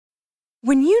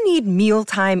When you need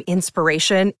mealtime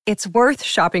inspiration, it's worth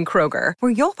shopping Kroger,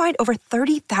 where you'll find over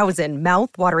 30,000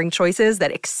 mouth-watering choices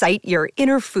that excite your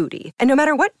inner foodie. And no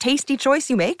matter what tasty choice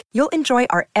you make, you'll enjoy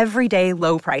our everyday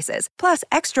low prices, plus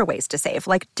extra ways to save,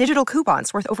 like digital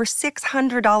coupons worth over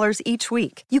 $600 each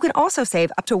week. You can also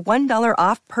save up to $1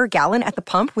 off per gallon at the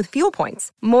pump with fuel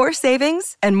points. More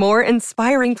savings and more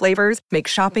inspiring flavors make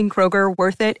shopping Kroger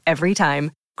worth it every time.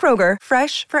 Kroger,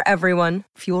 fresh for everyone.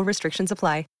 Fuel restrictions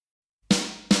apply.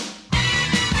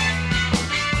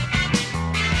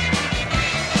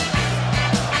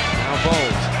 Bold.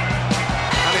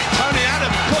 And it's Tony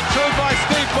Adams put through by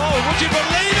Steve Bold. Would you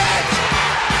believe it?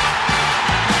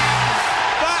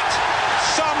 That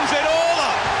sums it all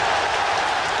up.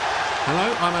 Hello,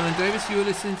 I'm Alan Davis. You are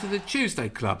listening to the Tuesday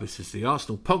Club. This is the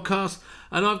Arsenal podcast,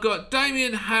 and I've got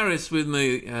Damien Harris with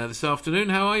me this afternoon.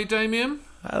 How are you, Damien?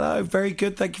 Hello, very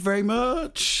good. Thank you very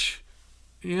much.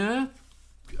 Yeah?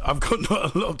 I've got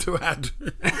not a lot to add.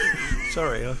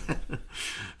 Sorry.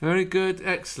 Very good,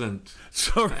 excellent.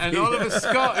 Sorry. And Oliver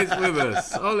Scott is with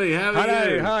us. Ollie, how are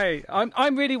you? Hello, hi.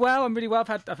 I'm really well. I've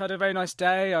had a very nice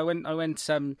day. I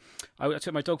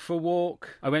took my dog for a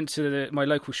walk. I went to my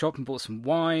local shop and bought some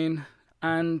wine.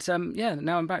 And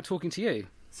now I'm back talking to you.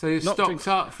 So you're stocked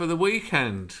up for the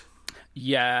weekend?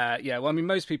 Yeah. Well, I mean,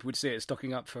 most people would see it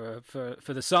stocking up for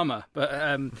the summer, but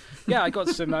I got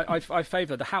some. I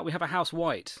favour we have a house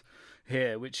white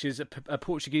here, which is a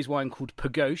Portuguese wine called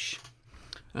Pagos.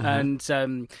 Uh-huh.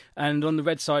 And on the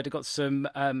red side, I got some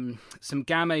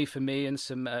Gamay for me and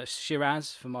some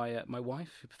Shiraz for my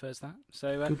wife who prefers that.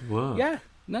 So good work. Yeah,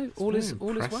 no, all is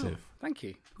well. Thank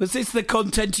you. Was this the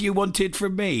content you wanted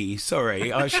from me?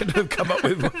 Sorry, I should have come up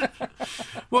with one.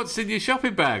 What's in your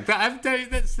shopping bag?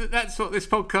 That's what this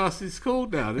podcast is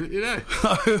called now, you know.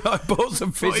 I bought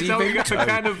some fizzy Vimto. A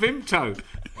can of Vimto.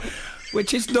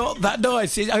 Which is not that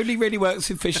nice. It only really works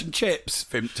in fish and chips,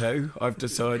 Vimto, I've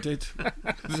decided.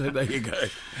 So there you go.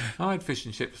 I had fish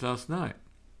and chips last night.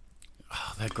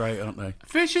 Oh, they're great, aren't they?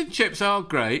 Fish and chips are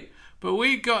great, but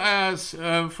we got ours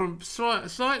from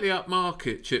slightly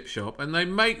upmarket chip shop, and they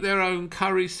make their own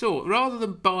curry sauce. Rather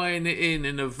than buying it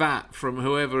in a vat from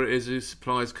whoever it is who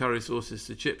supplies curry sauces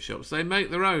to chip shops, they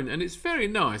make their own, and it's very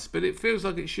nice, but it feels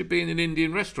like it should be in an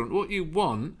Indian restaurant. What you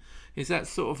want is that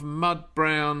sort of mud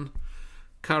brown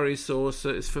curry sauce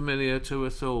that is familiar to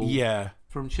us all. Yeah.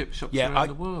 From chip shops around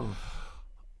the world.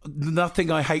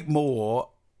 Nothing I hate more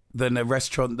than a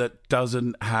restaurant that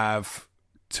doesn't have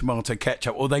tomato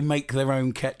ketchup, or they make their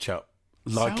own ketchup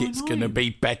like so it's going to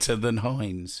be better than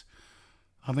Heinz.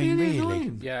 I mean, really?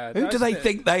 Annoying. Yeah. Who do they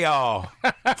think they are?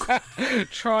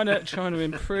 trying to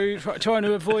improve, trying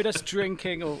to avoid us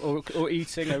drinking or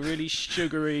eating a really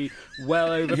sugary,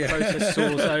 well over processed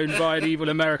sauce owned by an evil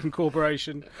American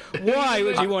corporation. Why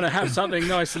would you want to have something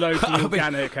nice, local,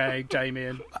 organic,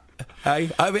 Damien?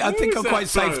 Hey, I mean, I think I'm quite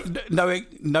safe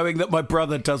knowing that my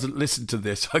brother doesn't listen to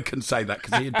this. I can say that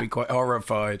because he'd be quite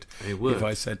horrified if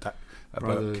I said that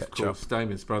about ketchup. Of course,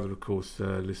 Damien's brother, of course,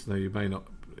 listener, you may not,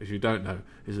 if you don't know,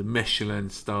 is a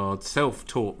Michelin-starred,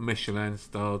 self-taught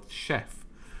Michelin-starred chef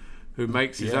who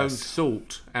makes his own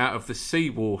salt out of the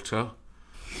seawater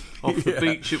off the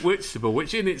beach at Whitstable,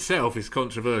 which in itself is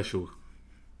controversial.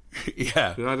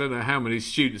 Yeah. I don't know how many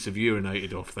students have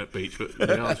urinated off that beach, but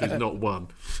the answer is not one.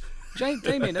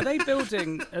 Damien, are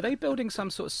they building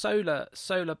some sort of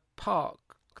solar park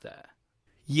there?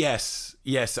 Yes.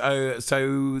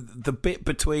 So the bit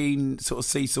between sort of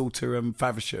Sea Salter and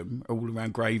Faversham, all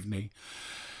around Graveney,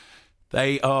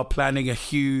 they are planning a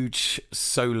huge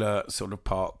solar sort of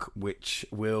park which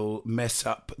will mess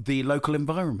up the local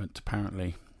environment,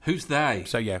 apparently. Who's they?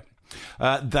 So yeah,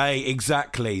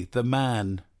 the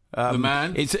man. The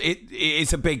man?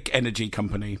 It's a big energy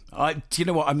company. Do you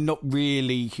know what? I'm not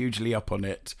really hugely up on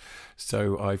it,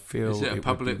 so I feel is it a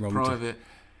public, would be wrong private?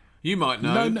 You might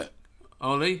know. No.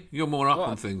 Ollie, you're more up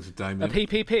on things than Damien. A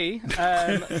PPP?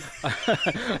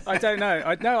 I don't know.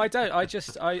 I don't.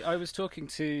 I was talking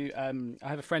to. I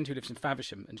have a friend who lives in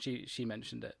Faversham, and she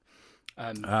mentioned it.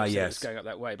 Yes, it was going up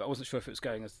that way, but I wasn't sure if it was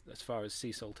going as far as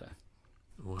Sea Salter.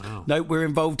 Wow. No, we're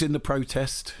involved in the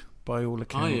protest by all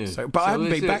accounts. But I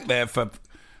haven't been back there for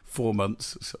 4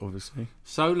 months, obviously.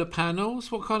 Solar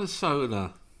panels? What kind of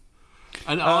solar?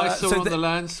 An eyesore on the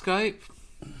landscape?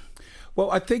 Well,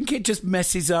 I think it just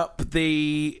messes up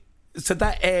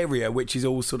that area, which is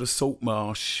all sort of salt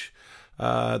marsh.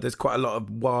 There's quite a lot of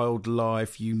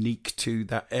wildlife unique to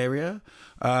that area.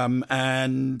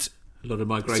 And a lot of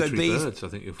migratory birds, I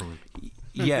think you'll find.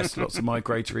 Yes, lots of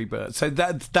migratory birds. So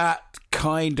that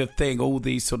kind of thing, all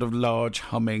these sort of large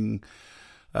humming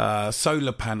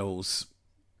solar panels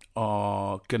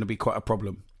are going to be quite a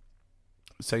problem.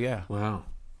 So yeah. Wow.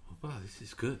 Well, this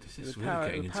is good. This is really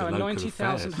getting into power local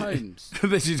 90,000 affairs. homes.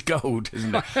 This is gold,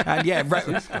 isn't it? And yeah, This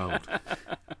is gold.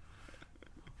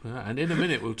 And in a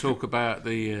minute we'll talk about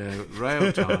the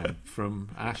rail time from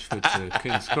Ashford to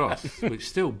King's Cross, which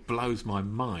still blows my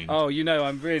mind. Oh,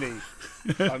 I'm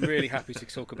really happy to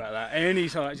talk about that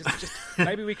anytime. Just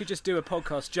maybe we could just do a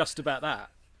podcast just about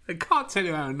that. I can't tell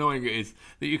you how annoying it is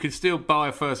that you can still buy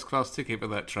a first-class ticket for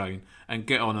that train and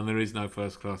get on, and there is no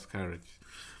first-class carriage.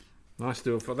 That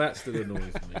still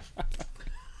annoys me.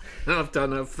 I've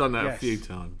done that a few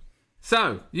times.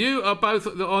 So you are both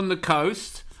on the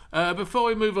coast. Before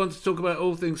we move on to talk about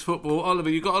all things football, Oliver,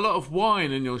 you got a lot of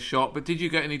wine in your shop, but did you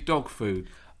get any dog food?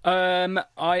 My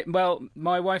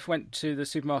wife went to the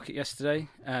supermarket yesterday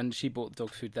and she bought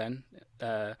dog food then.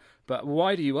 But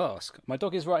why do you ask? My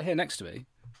dog is right here next to me.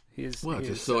 It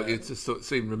just sort of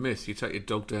seemed remiss. You take your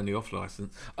dog down the off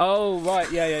licence. Oh right,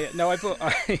 yeah. No,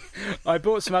 I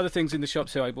bought some other things in the shop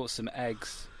too. I bought some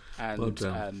eggs and well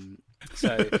done.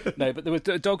 So no, but there was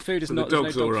dog food is so not.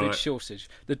 There's no dog right. food shortage.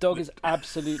 The dog is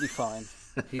absolutely fine.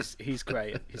 He's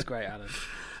great. He's great, Alan.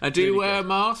 And do you wear a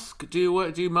mask? Do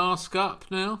you mask up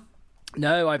now?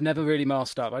 No, I've never really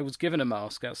masked up. I was given a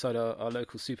mask outside our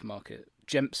local supermarket,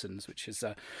 Jempson's, which is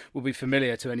will be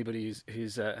familiar to anybody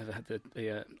who's ever had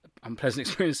the unpleasant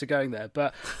experience of going there.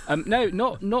 But no,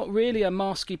 not really a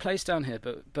masky place down here.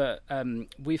 But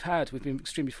we've been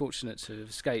extremely fortunate to have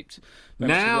escaped.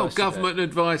 Now, government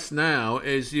advice now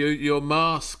is your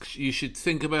mask. You should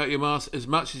think about your mask as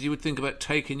much as you would think about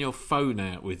taking your phone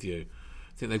out with you.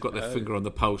 I think they've got their finger on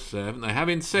the pulse there, haven't they?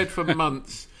 Having said for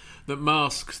months that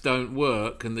masks don't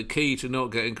work, and the key to not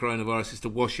getting coronavirus is to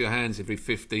wash your hands every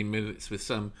 15 minutes with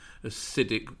some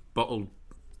acidic bottled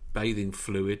bathing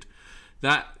fluid.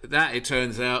 That it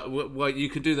turns out, well, you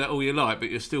can do that all you like, but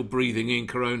you're still breathing in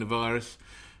coronavirus.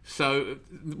 So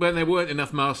when there weren't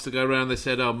enough masks to go around, they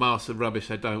said, "Oh, masks are rubbish;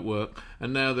 they don't work."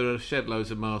 And now there are shed loads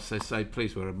of masks. They say,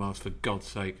 "Please wear a mask for God's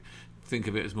sake. Think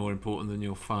of it as more important than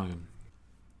your phone."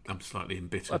 I'm slightly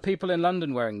embittered. Are people in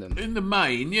London wearing them? In the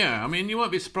main, yeah. I mean, you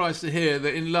won't be surprised to hear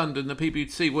that in London, the people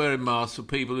you'd see wearing masks were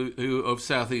people who of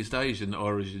Southeast Asian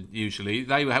origin, usually.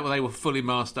 They were fully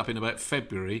masked up in about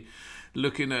February,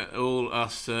 looking at all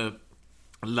us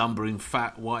lumbering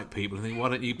fat white people and think, why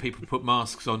don't you people put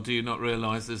masks on? Do you not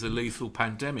realise there's a lethal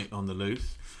pandemic on the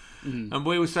loose? Mm. And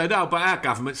we were saying, oh, but our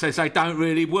government says they don't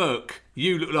really work.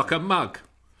 You look like a mug.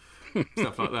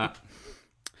 Stuff like that.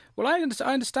 Well, I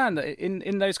understand that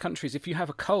in those countries, if you have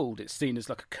a cold, it's seen as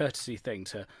like a courtesy thing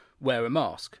to wear a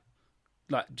mask,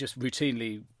 like just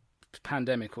routinely,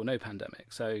 pandemic or no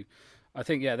pandemic. So I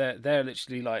think, yeah, they're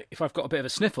literally like, if I've got a bit of a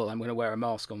sniffle, I'm going to wear a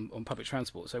mask on public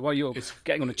transport. So while you're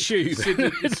getting on a tube...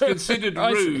 It's considered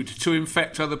rude to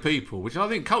infect other people, which I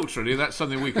think culturally that's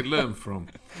something we could learn from.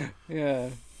 Yeah.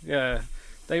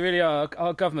 They really are.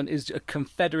 Our government is a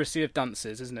confederacy of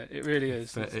dunces, isn't it? It really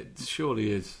is. It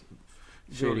surely is.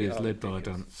 Surely is led by a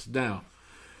dunce. Now,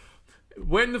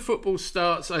 when the football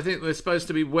starts, I think they're supposed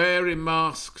to be wearing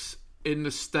masks in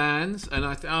the stands. And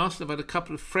Arsenal have had a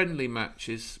couple of friendly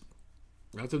matches.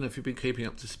 I don't know if you've been keeping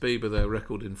up to speed with their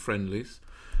record in friendlies,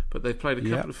 but they've played a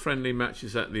couple of friendly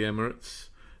matches at the Emirates.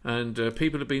 And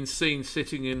people have been seen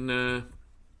sitting in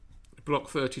Block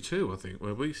 32, I think,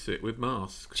 where we sit with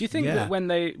masks. Do you think that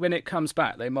when it comes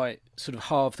back, they might sort of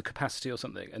halve the capacity or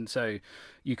something? And so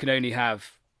you can only have...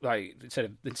 like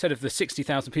instead of the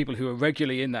 60,000 people who are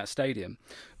regularly in that stadium,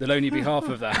 there'll only be half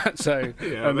of that. So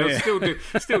they'll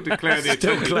still declare the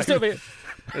attendance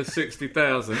as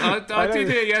 60,000. I did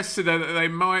hear yesterday that they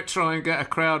might try and get a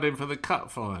crowd in for the cup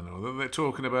final. That they're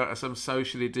talking about some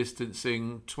socially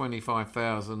distancing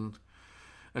 25,000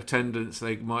 attendance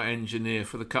they might engineer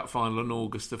for the cup final on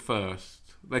August the 1st.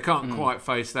 They can't quite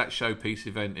face that showpiece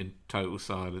event in total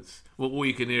silence. All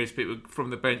you can hear is people from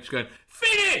the bench going,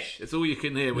 "Finish!" That's all you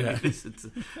can hear when you listen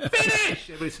to "Finish!"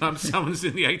 every time someone's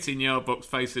in the 18-yard box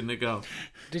facing the goal.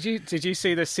 Did you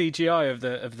see the CGI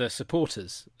of the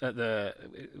supporters at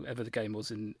wherever the game was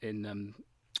in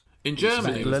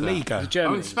Germany? La Liga.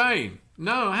 In Spain.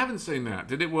 No, I haven't seen that.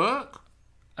 Did it work?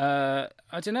 I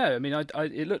don't know. I mean,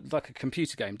 it looked like a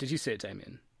computer game. Did you see it,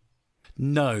 Damien?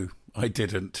 No, I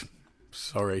didn't.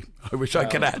 Sorry, I wish I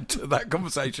could add to that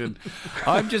conversation.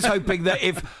 I'm just hoping that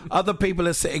if other people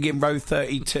are sitting in row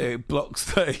 32, blocks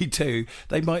 32,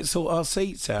 they might sort our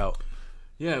seats out.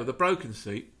 Yeah, the broken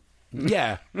seat.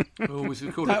 Yeah,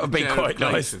 that would be quite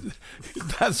nice.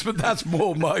 That's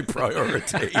more my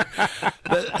priority.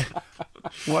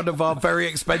 One of our very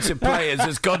expensive players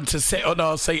has gone to sit on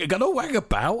our seat and gone, oh, hang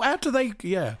about. How do they...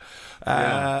 Yeah.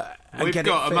 We've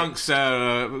got, amongst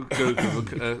our group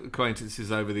of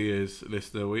acquaintances over the years,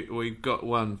 listener, we've got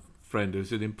one friend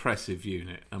who's an impressive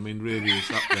unit. I mean, really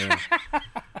is up there.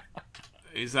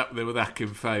 He's up there with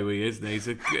Akinfewi, isn't he? He's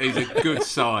a good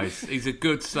size. He's a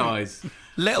good size.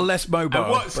 Little less mobile.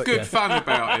 And what's good fun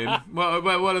about him, well,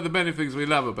 one of the many things we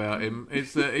love about him,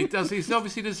 is that he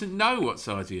obviously doesn't know what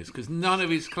size he is, because none of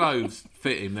his clothes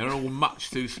fit him. They're all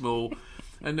much too small.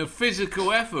 And the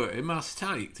physical effort it must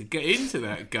take to get into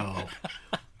that garb.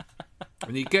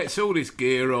 And he gets all his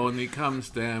gear on, he comes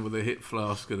down with a hip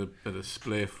flask and a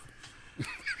spliff,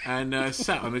 and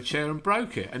sat on a chair and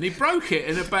broke it. And he broke it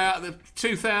in about the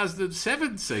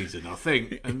 2007 season, I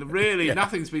think. And really,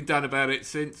 nothing's been done about it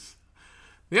since.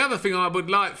 The other thing I would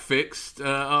like fixed,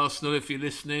 Arsenal, if you're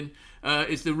listening,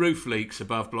 is the roof leaks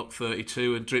above block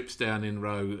 32 and drips down in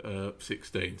row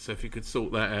 16. So if you could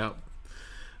sort that out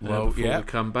before we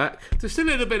come back. Just a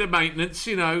little bit of maintenance,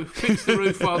 fix the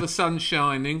roof while the sun's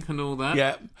shining and all that.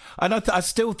 Yeah, and I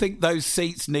still think those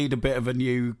seats need a bit of a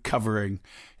new covering.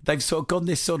 They've sort of gone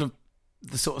the sort of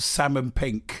salmon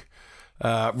pink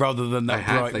rather than that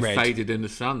bright red. They faded in the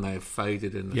sun. They have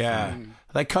faded in the sun. Yeah,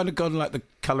 they kind of gone like the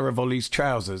colour of Ollie's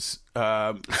trousers.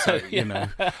 So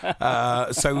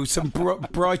some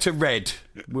brighter red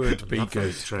would be good.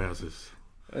 Those trousers.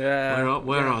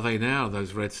 Where are they now?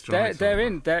 Those red stripes. They're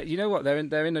in. You know what? They're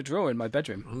in a drawer in my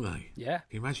bedroom. Are they? Yeah. Can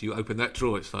you imagine you open that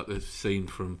drawer? It's like the scene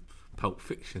from Pulp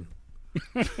Fiction.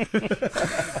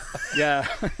 Yeah.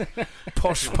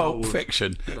 Posh Pulp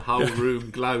Fiction. The whole room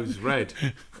glows red.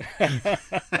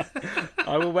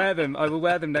 I will wear them. I will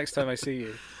wear them next time I see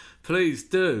you. Please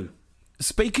do.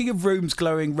 Speaking of rooms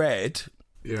glowing red,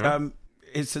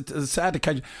 it's a sad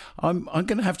occasion. I'm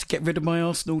going to have to get rid of my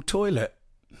Arsenal toilet.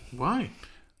 Why?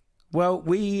 Well,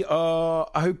 we are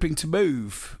hoping to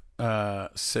move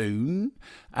soon,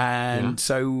 and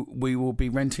so we will be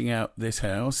renting out this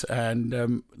house,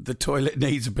 and the toilet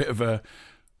needs a bit of a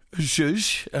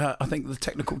zhuzh, I think the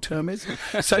technical term is.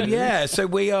 So so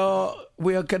we are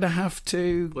going to have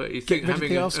to. Well, you think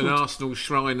having an Arsenal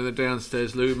shrine in the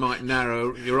downstairs loo might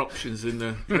narrow your options in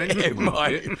the rental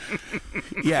market?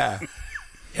 Yeah.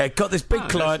 Yeah, got this big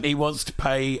client. He wants to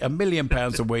pay £1 million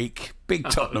a week. Big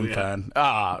Tottenham fan.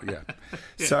 Yeah.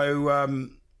 So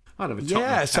I'd have a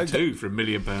Tottenham tattoo for £1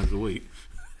 million a week.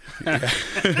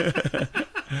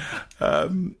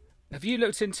 Have you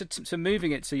looked into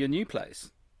moving it to your new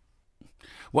place?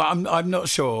 Well, I'm not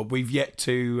sure. We've yet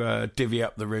to divvy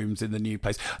up the rooms in the new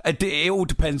place. It all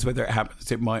depends whether it happens.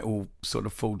 It might all sort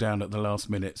of fall down at the last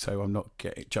minute, so I'm not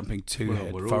jumping too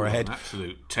far ahead. On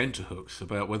absolute tenterhooks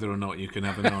about whether or not you can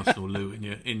have an Arsenal loo in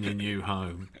your new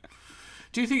home.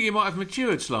 Do you think you might have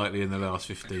matured slightly in the last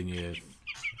 15 years?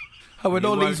 Oh, and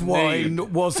Ollie's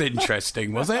wine was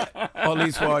interesting, was it?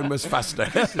 Ollie's wine was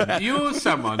fascinating. Listen, you're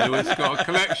someone who has got a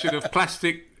collection of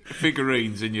plastic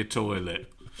figurines in your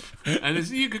toilet. And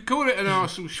you could call it an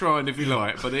Arsenal shrine if you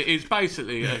like, but it is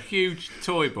basically a huge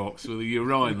toy box with a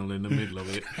urinal in the middle of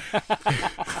it.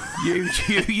 You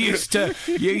used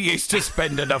to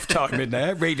spend enough time in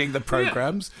there reading the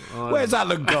programmes. Yeah. Where's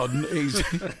Alan gone?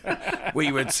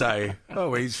 We would say,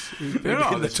 he's been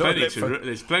in the toilet.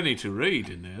 There's plenty to read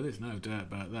in there. There's no doubt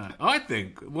about that. I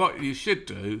think what you should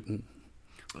do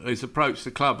is approach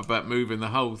the club about moving the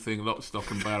whole thing, lock, stock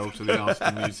and barrel, to the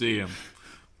Arsenal Museum.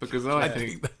 Because I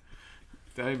think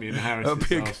Damien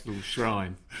Harris's Arsenal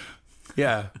shrine.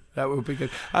 Yeah, that would be good.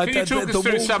 Can you talk us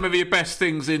through some of your best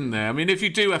things in there? I mean, if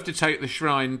you do have to take the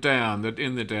shrine down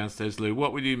in the downstairs loo,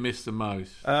 what would you miss the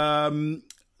most? I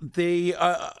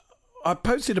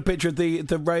posted a picture of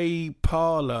the Ray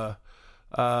Parlour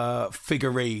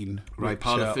figurine. Ray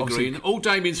Parlour figurine. All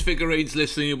Damien's figurines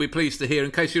listening, you'll be pleased to hear. In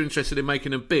case you're interested in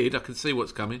making a bid, I can see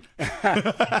what's coming.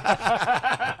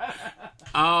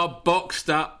 Are boxed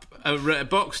up,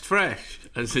 boxed fresh,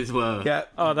 as it were. Yeah,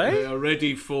 are they? They are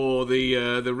ready for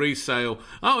the resale.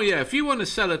 Oh yeah, if you want to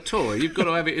sell a toy, you've got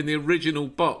to have it in the original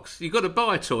box. You've got to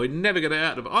buy a toy, never get it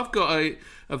out of the box. I've got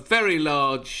a very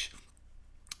large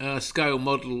scale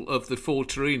model of the Ford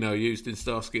Torino used in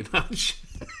Starsky and Hutch.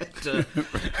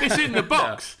 It's in the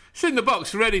box. Yeah. It's in the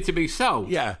box, ready to be sold.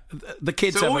 Yeah, the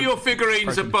kids. So all your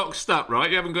figurines are boxed up, right?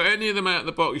 You haven't got any of them out of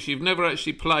the box. You've never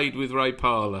actually played with Ray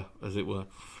Parlour, as it were.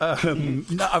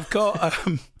 No, I've got.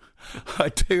 I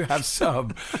do have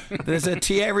some. There's a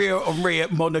Thierry Henry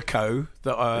at Monaco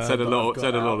that it's had a lot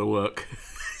of work.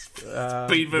 It's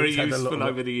been very useful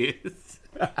over the years.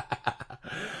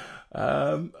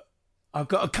 I've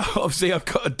got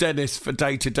a Dennis for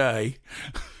day to day.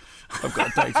 I've got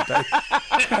a day to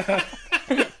day.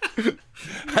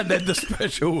 and then the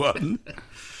special one.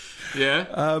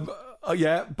 Yeah.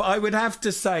 Yeah, but I would have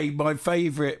to say my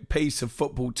favourite piece of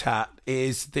football tat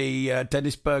is the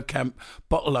Dennis Bergkamp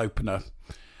bottle opener.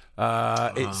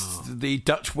 It's the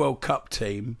Dutch World Cup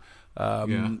team.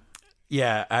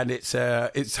 Yeah, and it's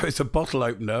a bottle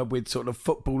opener with sort of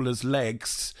footballers'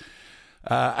 legs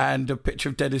and a picture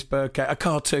of Dennis Bergkamp, a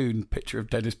cartoon picture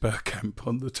of Dennis Bergkamp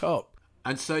on the top.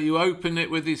 And so you open it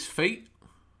with his feet?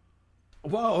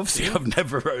 Well, obviously, I've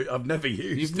never used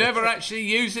it. You've never actually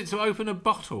used it to open a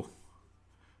bottle?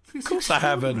 Of course I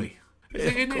haven't.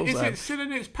 Is it still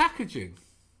in its packaging?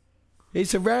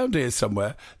 It's around here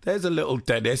somewhere. There's a little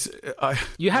Dennis.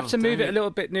 You have to move it a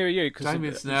little bit nearer you.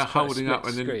 Damien's now holding up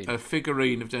a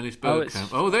figurine of Dennis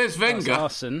Bergkamp. There's Wenger.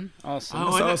 Arsene.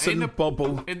 Arsene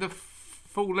Bobble. In the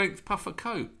full-length puffer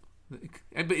coat.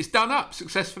 But it's done up,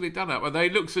 successfully done up. And he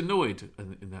looks annoyed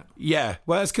in that. Yeah,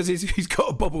 well, that's because he's got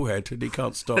a bobblehead and he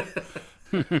can't stop.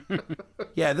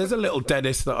 Yeah, there's a little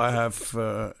Dennis that I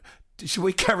have... should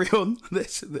we carry on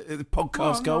the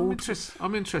podcast gold?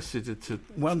 I'm interested to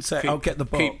one sec. I'll get the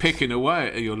box. Keep picking away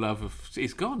at your love of.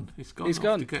 He's gone. He's gone.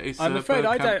 I'm afraid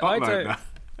I don't.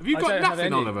 Have you got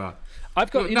nothing, Oliver? I've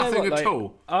got nothing at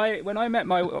all. When I met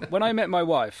my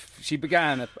wife, she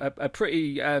began a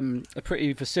pretty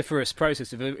vociferous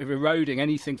process of eroding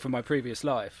anything from my previous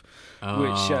life,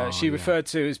 which she referred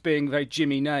to as being very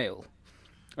Jimmy Nail.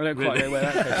 I don't quite know where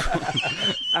that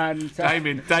came from.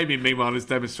 And Damien, meanwhile, is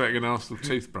demonstrating an Arsenal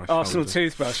toothbrush.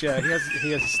 Toothbrush, yeah.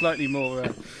 He has slightly more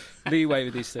leeway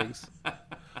with these things.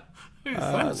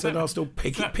 It's an Arsenal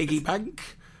piggy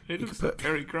bank. It looks like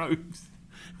Kerry Groves.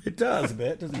 It does a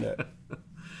bit, doesn't it?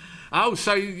 Oh,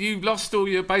 so you lost all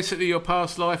basically your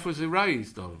past life was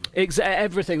erased, Oliver.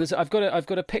 Everything. I've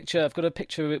got a picture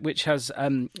which has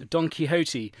Don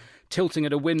Quixote tilting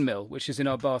at a windmill, which is in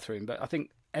our bathroom. But I think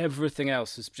everything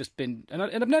else has just been, and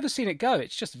I've never seen it go.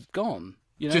 It's just gone.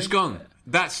 You know? Just gone.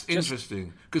 That's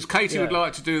interesting because Katie would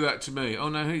like to do that to me. Oh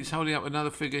no, he's holding up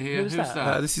another figure here. Who's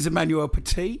that? This is Emmanuel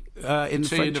Petit in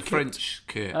the French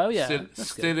kit. Oh yeah,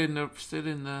 still in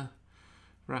the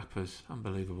wrappers.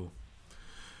 Unbelievable.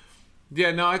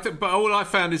 Yeah, no, but all I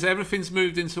found is everything's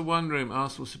moved into one room.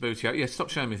 Arsenal Sabutio. Yeah, stop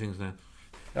showing me things now.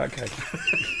 Okay.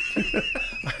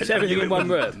 Is everything in one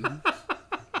room?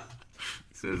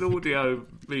 It's an audio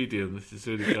medium. This is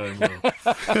really going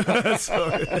well.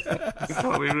 Sorry.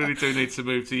 We really do need to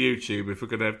move to YouTube if we're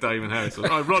going to have Damon Harris on.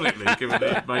 Ironically, given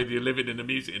that he's made a living in the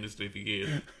music industry for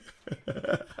years.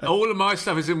 All of my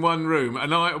stuff is in one room,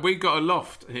 and we got a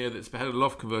loft here that's had a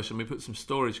loft conversion. We put some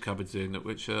storage cupboards in,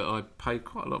 which I paid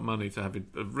quite a lot of money to have a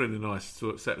really nice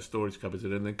set of storage cupboards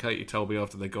in. And then Katie told me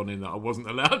after they'd gone in that I wasn't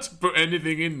allowed to put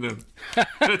anything in them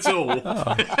at all.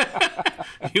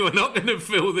 You are not going to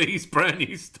fill these brand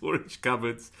new storage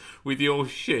cupboards with your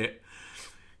shit.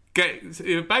 Get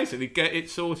it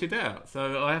sorted out.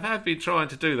 So I have been trying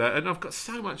to do that, and I've got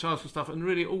so much Arsenal stuff, and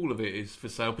really all of it is for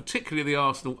sale. Particularly the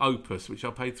Arsenal Opus, which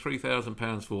I paid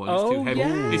 £3,000 for, and it's too heavy.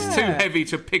 Yeah. It's too heavy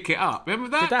to pick it up. Remember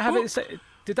that?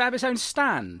 Did that have its own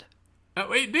stand?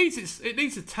 It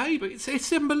needs a table.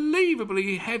 It's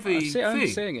unbelievably heavy thing. I'm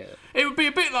seeing it. It would be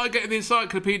a bit like getting the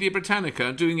Encyclopaedia Britannica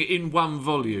and doing it in one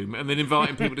volume, and then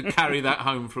inviting people to carry that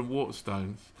home from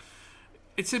Waterstones.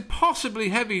 It's impossibly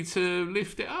heavy to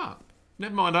lift it up.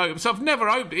 Never mind open. So I've never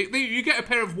opened it. You get a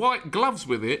pair of white gloves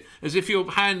with it, as if you're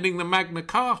handing the Magna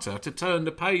Carta to turn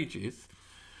the pages.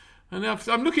 And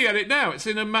I'm looking at it now. It's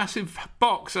in a massive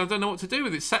box. I don't know what to do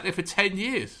with it. It's sat there for 10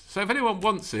 years. So if anyone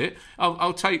wants it,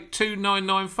 I'll take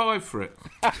 $2,995 for it.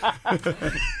 I'm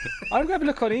going to have a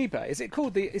look on eBay. Is it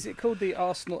called the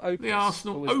Arsenal Opus? The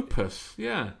Arsenal Opus,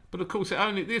 yeah. But of course,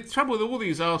 the trouble with all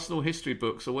these Arsenal history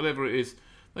books or whatever it is,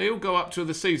 they all go up to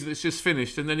the season that's just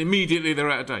finished, and then immediately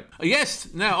they're out of date.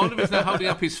 Yes, now Oliver's now holding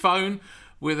up his phone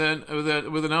with an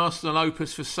Arsenal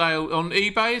Opus for sale on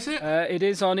eBay. Is it? It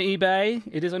is on eBay.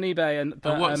 And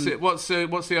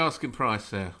what's the asking price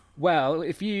there? Well,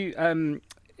 if you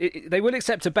they will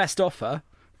accept a best offer,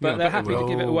 but they're happy to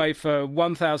give it away for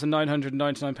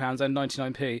 £1,999 and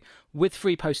 99p with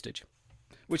free postage.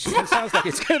 Which sounds like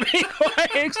it's going to be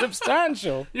quite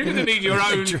substantial. You're going to need your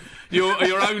own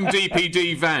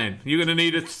DPD van. You're going to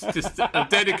need a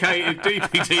dedicated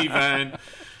DPD van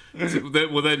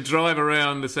that will then drive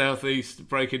around the southeast,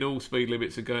 breaking all speed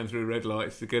limits and going through red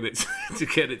lights to get it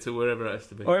to wherever it has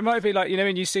to be. Or it might be like, you know,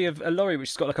 when you see a lorry which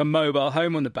has got like a mobile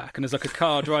home on the back and there's like a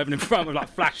car driving in front with like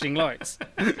flashing lights.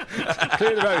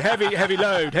 Clear the road, heavy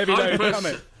load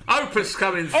coming. Opus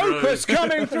coming through. Opus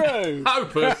coming through.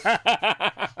 Opus.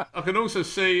 I can also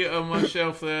see on my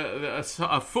shelf there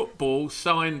a football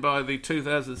signed by the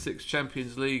 2006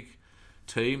 Champions League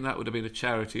team. That would have been a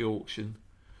charity auction.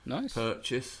 Nice.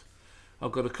 purchase.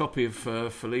 I've got a copy of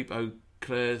Philippe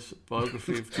Auclair's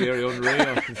biography of Thierry Henry,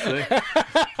 I can see.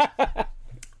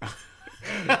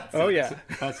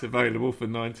 That's available for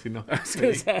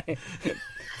 99p.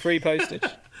 Free postage.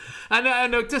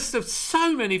 And just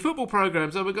so many football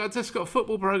programmes. I've just got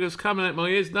football programmes coming out my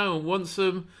ears. No one wants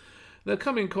them. They're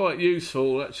coming quite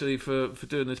useful, actually, for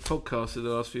doing this podcast in the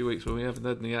last few weeks when we haven't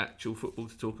had any actual football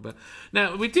to talk about.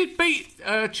 Now, we did beat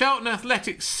Charlton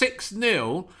Athletic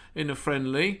 6-0 in a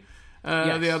friendly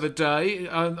the other day.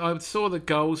 I saw the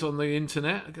goals on the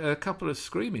internet, a couple of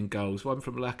screaming goals, one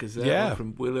from Lacazette, one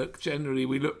from Willock. Generally,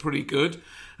 we looked pretty good.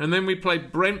 And then we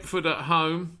played Brentford at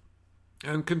home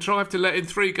and contrived to let in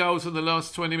 3 goals in the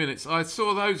last 20 minutes. I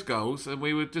saw those goals, and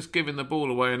we were just giving the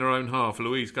ball away in our own half.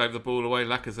 Louise gave the ball away,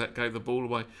 Lacazette gave the ball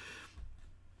away.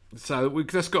 So we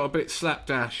just got a bit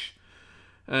slapdash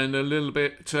and a little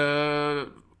bit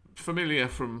familiar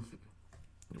from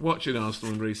watching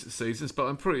Arsenal in recent seasons, but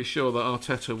I'm pretty sure that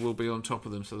Arteta will be on top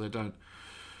of them so they don't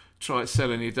try to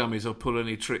sell any dummies or pull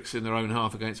any tricks in their own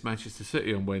half against Manchester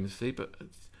City on Wednesday. But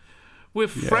we're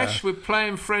fresh. We're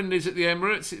playing friendlies at the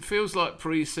Emirates. It feels like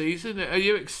pre-season. Are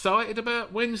you excited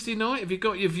about Wednesday night? Have you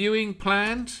got your viewing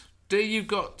planned? You've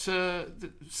got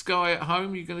Sky at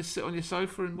home. You're going to sit on your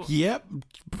sofa and watch? Yep.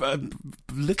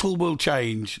 Little will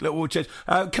change.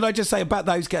 Can I just say about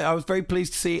those games, I was very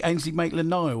pleased to see Ainsley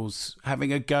Maitland-Niles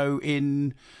having a go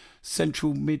in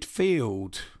central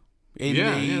midfield in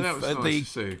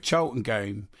the Charlton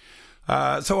game.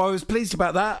 So I was pleased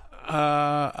about that.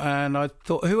 And I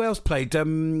thought, who else played?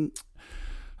 Defender.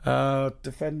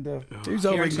 Who's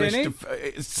our English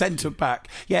centre back?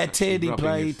 Yeah, Tierney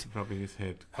played. Rubbing his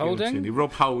head. Holding?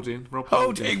 Rob Holding.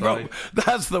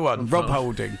 That's the one. Rob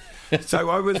Holding. So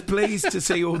I was pleased to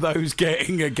see all those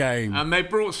getting a game. And they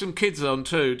brought some kids on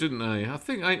too, didn't they? I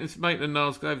think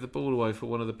Maitland-Niles gave the ball away for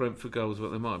one of the Brentford goals, but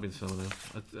there might have been someone else.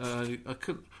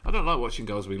 I don't like watching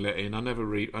goals we let in. I never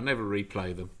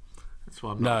replay them. That's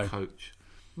why I'm not a coach.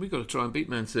 We've got to try and beat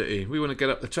Man City. We want to get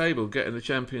up the table, get in the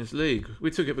Champions League. We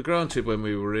took it for granted when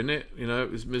we were in it. You know, it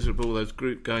was miserable. Those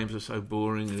group games are so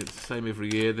boring, and it's the same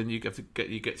every year. Then you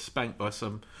get spanked by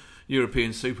some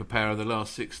European superpower the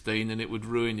last 16, and it would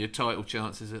ruin your title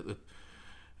chances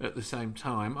at the same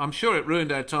time. I'm sure it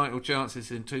ruined our title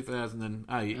chances in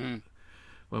 2008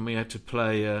 when we had to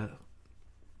play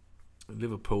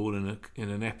Liverpool in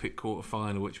an epic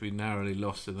quarter-final, which we narrowly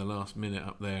lost in the last minute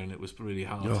up there, and it was really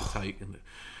hard to take. And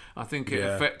I think it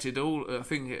affected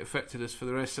us for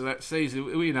the rest of that season.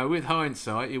 You know, with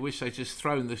hindsight, you wish they'd just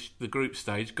thrown the group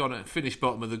stage, gone and finished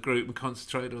bottom of the group, and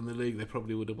concentrated on the league. They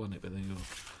probably would have won it. But then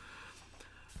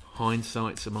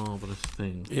hindsight's a marvellous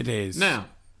thing. It is. Now,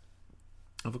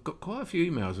 I've got quite a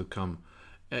few emails have come.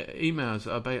 About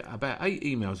 8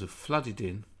 emails have flooded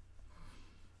in.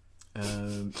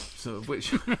 So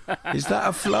which is that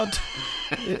a flood?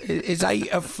 Is 8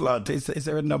 a flood? Is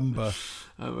there a number?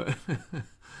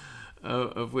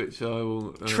 Of which I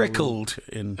will trickled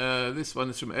in. This one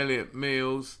is from Elliot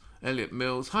Mills.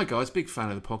 Hi guys, big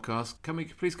fan of the podcast. Can we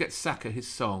please get Saka his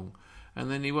song? And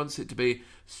then he wants it to be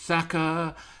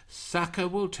Saka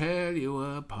will tear you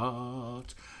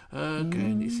apart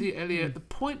again. You see, Elliot, the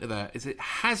point of that is it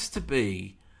has to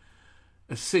be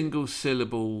a single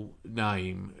syllable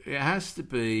name. It has to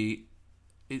be.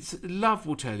 It's love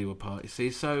will tear you apart. You see,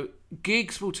 so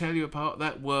gigs will tear you apart.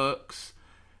 That works.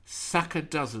 Saka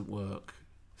doesn't work.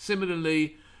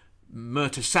 Similarly,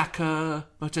 Mertesacker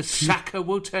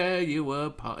will tear you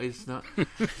apart. It's not.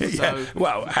 So,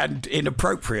 well, and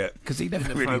inappropriate because he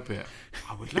never inappropriate.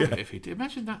 I would love it if he did.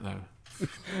 Imagine that though.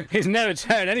 He's never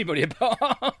tearing anybody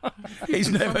apart. He's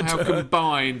never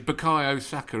combined Bukayo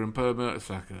Saka and Per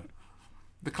Mertesacker.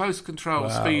 The close control,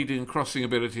 speed and crossing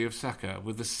ability of Saka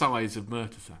with the size of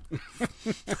Mertesacker.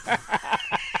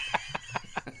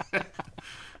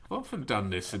 I've often done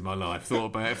this in my life,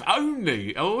 thought about if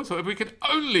we could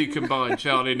only combine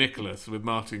Charlie Nicholas with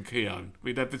Martin Keown,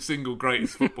 we'd have the single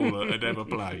greatest footballer that had ever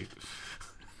played.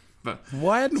 But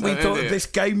why hadn't we thought of this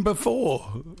game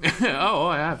before?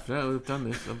 I have. I've done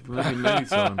this. I've done it many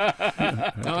times.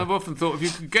 I've often thought if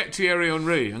you could get Thierry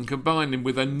Henry and combine him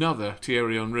with another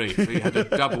Thierry Henry, so you had a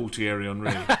double Thierry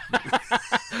Henry.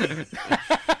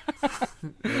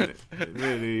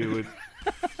 Really, you would.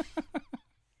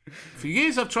 For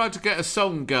years I've tried to get a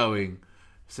song going,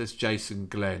 says Jason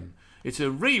Glenn. It's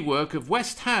a rework of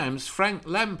West Ham's Frank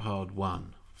Lampard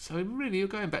one. So really, you're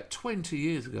going back 20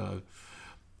 years ago.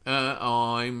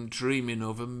 I'm dreaming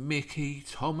of a Mickey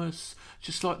Thomas,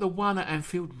 just like the one at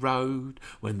Anfield Road,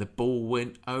 when the ball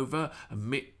went over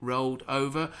and Mick rolled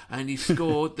over and he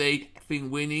scored the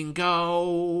effing winning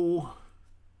goal.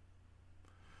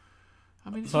 I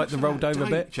mean, it's like the also rolled out of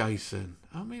over date, bit? Jason.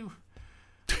 I mean,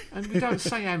 and we don't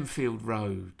say Anfield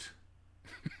Road.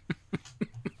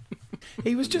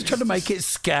 He was just trying to make it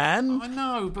scan. I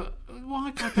know, but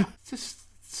why? Just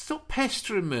stop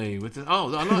pestering me with the.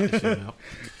 Oh, I like this email.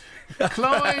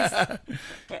 Clive.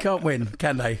 Can't win,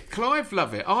 can they? Clive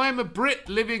Lovett. I am a Brit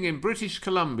living in British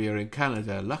Columbia in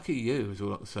Canada. Lucky you, is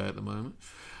all I can say at the moment.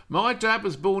 My dad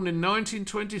was born in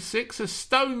 1926, a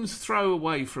stone's throw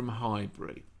away from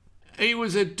Highbury. He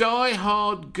was a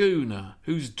die-hard gooner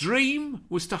whose dream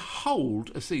was to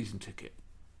hold a season ticket.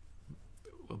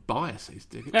 Well, buy a season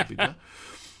ticket, to be fair.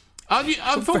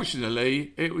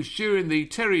 Unfortunately, it was during the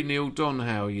Terry Neal Don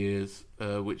Howe years,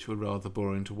 which were rather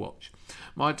boring to watch.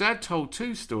 My dad told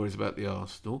 2 stories about the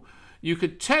Arsenal. You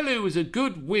could tell who was a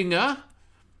good winger.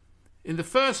 In the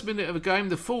first minute of a game,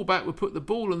 the fullback would put the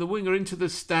ball and the winger into the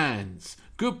stands.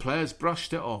 Good players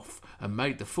brushed it off and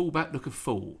made the fullback look a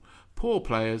fool. Poor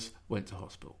players went to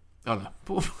hospital. Oh no,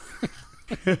 poor.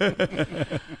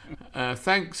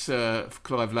 Thanks,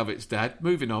 Clive Lovett's dad.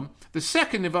 Moving on. The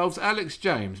second involves Alex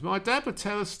James. My dad would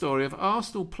tell a story of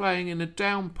Arsenal playing in a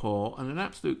downpour and an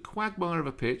absolute quagmire of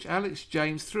a pitch. Alex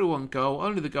James threw on goal,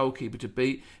 only the goalkeeper to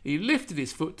beat. He lifted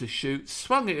his foot to shoot,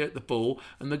 swung it at the ball,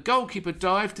 and the goalkeeper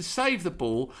dived to save the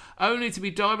ball, only to be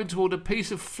diving toward a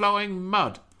piece of flying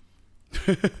mud.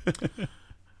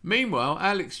 Meanwhile,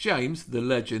 Alex James, the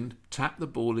legend, tapped the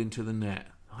ball into the net.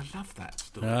 I love that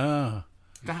story. Ah.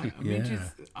 I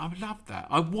love that.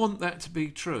 I want that to be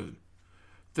true.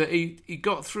 That he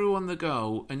got through on the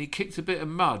goal and he kicked a bit of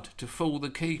mud to fool the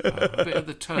keeper, a bit of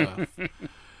the turf. And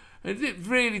it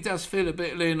really does feel a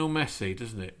bit Lionel Messi,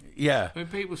 doesn't it? Yeah. When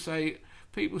people say,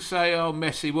 oh,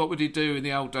 Messi, what would he do in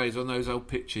the old days on those old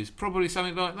pitches? Probably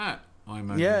something like that, I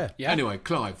imagine. Yeah. Anyway,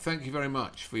 Clive, thank you very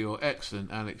much for your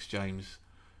excellent Alex James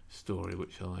story,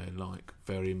 which I like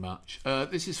very much.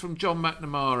 This is from John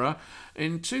McNamara.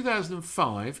 In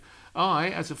 2005, I,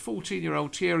 as a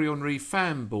 14-year-old Thierry Henry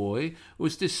fanboy,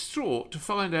 was distraught to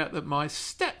find out that my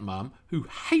stepmum, who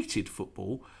hated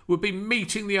football, would be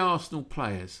meeting the Arsenal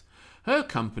players. Her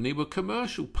company were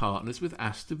commercial partners with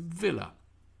Aston Villa.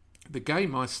 The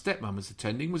game my stepmum was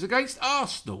attending was against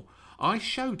Arsenal. I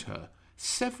showed her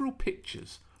several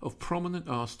pictures of prominent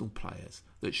Arsenal players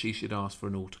that she should ask for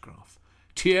an autograph.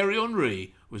 Thierry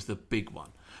Henry was the big one,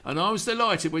 and I was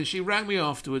delighted when she rang me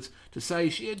afterwards to say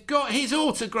she had got his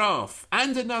autograph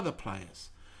and another player's.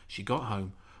 She got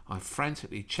home. I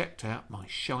frantically checked out my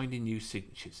shiny new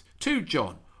signatures. To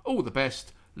John, all the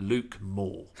best, Luke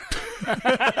Moore.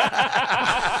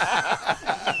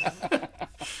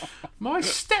 My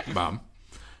stepmum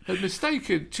had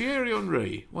mistaken Thierry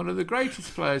Henry, one of the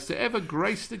greatest players to ever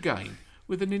grace the game,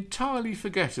 with an entirely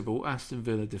forgettable Aston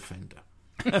Villa defender.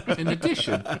 In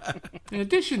addition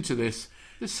to this,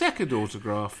 the second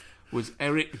autograph was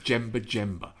Eric Jemba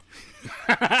Jemba.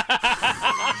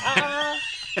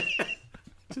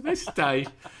 To this day,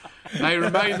 they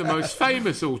remain the most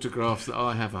famous autographs that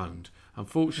I have owned.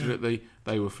 Unfortunately,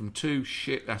 they were from 2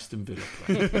 shit Aston Villa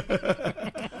players.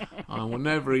 I will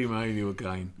never email you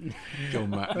again,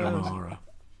 John McNamara.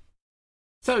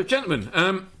 So, gentlemen,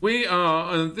 we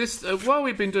are while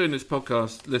we've been doing this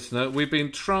podcast, listener, we've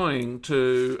been trying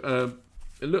to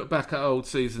look back at old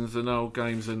seasons and old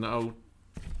games and old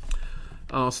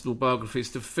Arsenal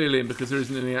biographies to fill in because there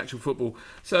isn't any actual football.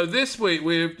 So this week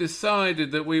we've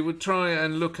decided that we would try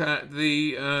and look at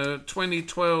the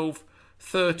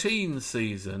 2012-13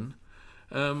 season,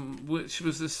 which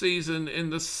was the season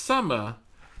in the summer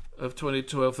of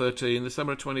 2012-13. The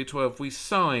summer of 2012, we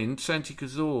signed Santi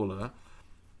Cazorla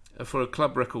for a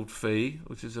club record fee,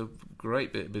 which is a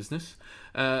great bit of business.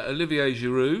 Olivier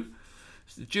Giroud.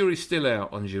 The jury's still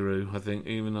out on Giroud, I think,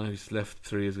 even though he's left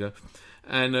 3 years ago.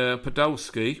 And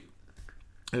Podolski,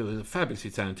 who was a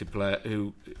fabulously talented player,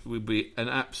 who would be an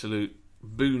absolute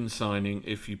boon signing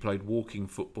if you played walking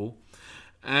football.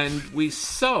 And we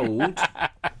sold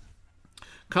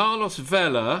Carlos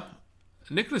Vela.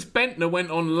 Nicholas Bentner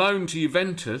went on loan to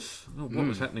Juventus. What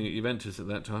was happening at Juventus at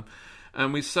that time?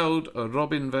 And we sold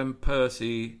Robin Van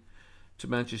Persie to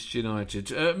Manchester United.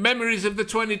 Memories of the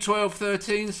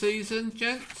 2012-13 season,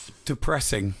 gents?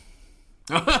 Depressing.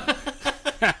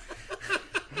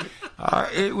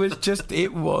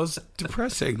 It was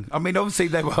depressing. I mean, obviously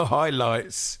there were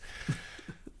highlights,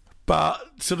 but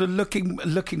sort of looking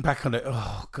back on it,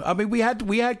 oh God. I mean, we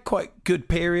had quite good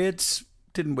periods,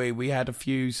 didn't we? We had a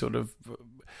few sort of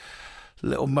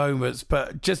little moments,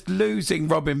 but just losing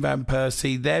Robin Van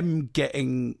Persie, them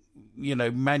getting,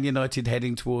 Man United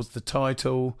heading towards the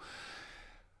title.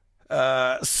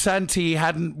 Santi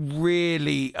hadn't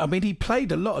really... I mean, he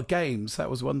played a lot of games.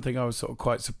 That was one thing I was sort of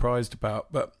quite surprised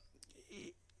about, but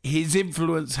his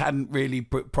influence hadn't really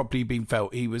properly been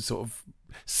felt. He was sort of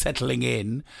settling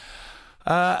in.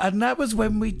 And that was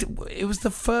when it was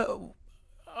the first,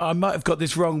 I might have got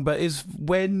this wrong, but is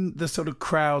when the sort of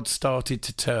crowd started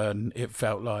to turn, it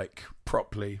felt like,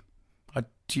 properly.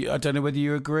 I don't know whether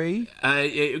you agree.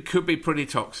 It could be pretty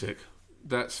toxic.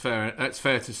 That's fair. That's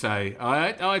fair to say.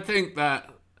 I think that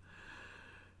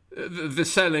the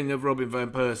selling of Robin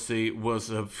van Persie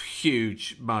was a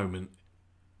huge moment.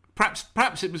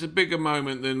 Perhaps it was a bigger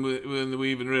moment than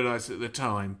we even realised at the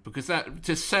time, because that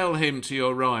to sell him to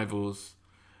your rivals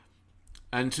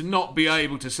and to not be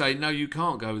able to say, no, you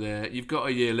can't go there. You've got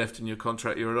a year left in your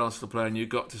contract. You're an Arsenal player and you've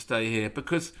got to stay here,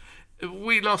 because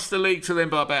we lost the league to them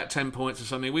by about 10 points or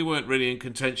something. We weren't really in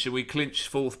contention. We clinched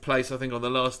fourth place, I think, on the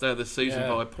last day of the season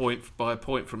by a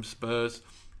point from Spurs.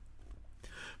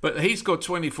 But he scored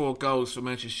 24 goals for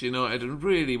Manchester United and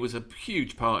really was a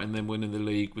huge part in them winning the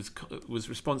league, was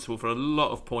responsible for a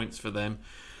lot of points for them.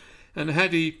 And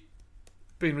had he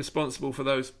been responsible for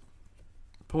those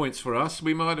points for us,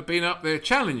 we might have been up there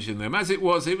challenging them. As it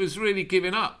was really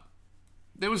giving up.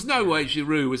 There was no way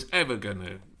Giroud was ever going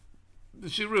to...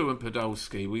 Giroud and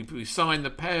Podolski, we signed the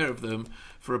pair of them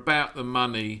for about the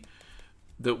money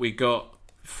that we got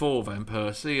for Van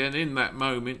Persie, and in that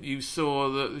moment you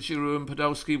saw that Giroud and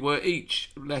Podolski were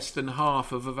each less than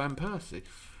half of a Van Persie.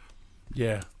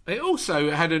 Yeah. It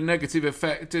also had a negative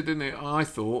effect, didn't it, I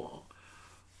thought,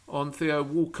 on Theo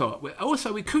Walcott.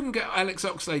 Also, we couldn't get Alex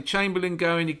Oxlade-Chamberlain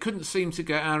going. He couldn't seem to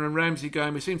get Aaron Ramsey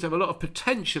going. We seemed to have a lot of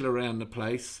potential around the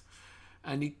place.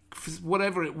 And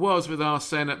whatever it was with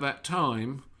Arsene at that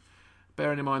time,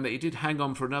 bearing in mind that he did hang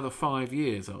on for another 5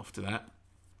 years after that,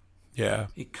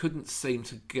 he couldn't seem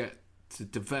to get to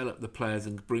develop the players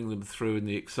and bring them through in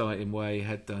the exciting way he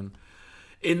had done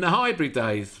in the Highbury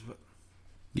days.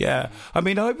 Yeah, I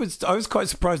mean, I was quite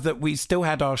surprised that we still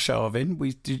had Arshavin.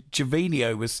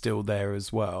 Gervinho was still there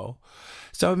as well.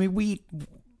 So I mean,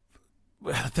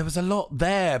 there was a lot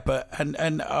there, but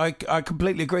and I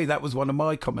completely agree. That was one of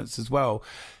my comments as well.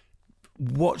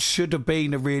 What should have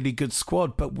been a really good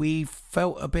squad, but we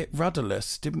felt a bit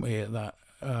rudderless, didn't we, at that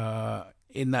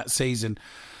in that season?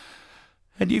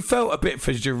 And you felt a bit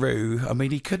for Giroud. I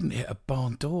mean, he couldn't hit a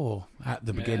barn door at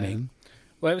the beginning.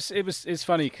 Well, it's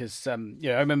funny because I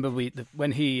remember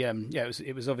when he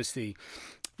it was obviously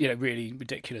really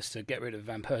ridiculous to get rid of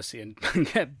Van Persie and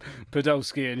get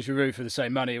Podolski and Giroud for the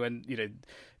same money when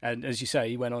and as you say,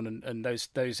 he went on and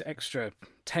those extra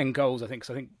 10 goals, I think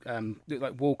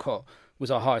like Walcott was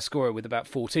our highest scorer with about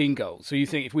 14 goals. So you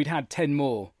think if we'd had 10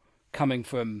 more coming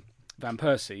from Van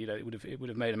Persie, it would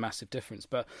have made a massive difference.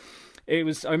 But it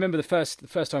was, I remember the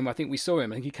first time I think we saw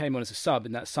him, I think he came on as a sub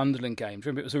in that Sunderland game. Do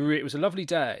you remember? It was a lovely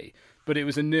day, but it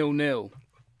was a 0-0.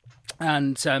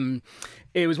 And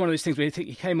it was one of those things where I think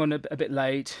he came on a bit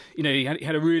late. He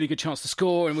had a really good chance to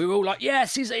score, and we were all like,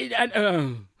 "Yes, he's."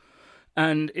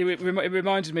 And it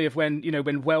reminded me of when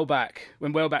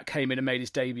Welbeck came in and made his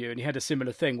debut, and he had a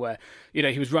similar thing where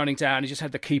he was running down, he just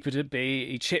had the keeper to beat,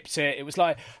 he chipped it. It was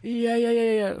like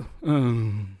yeah.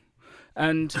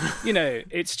 And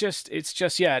it's just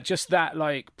that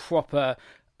like proper.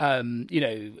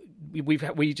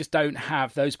 We just don't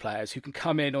have those players who can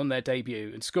come in on their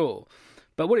debut and score.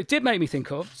 But what it did make me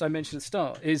think of, as I mentioned at the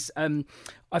start, is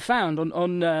I found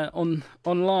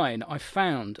online I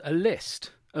found a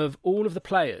list of all of the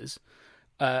players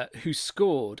who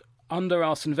scored under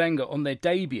Arsene Wenger on their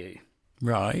debut.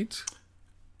 Right.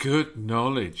 Good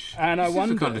knowledge. And this is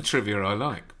the kind of trivia I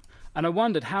like. And I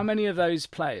wondered how many of those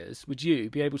players would you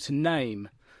be able to name?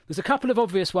 There's a couple of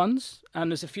obvious ones, and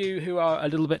there's a few who are a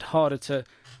little bit harder to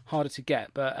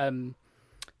get. But do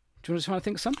you want to try and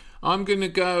think of some? I'm going to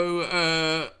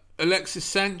go Alexis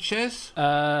Sanchez.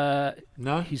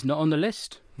 No, he's not on the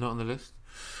list. Not on the list.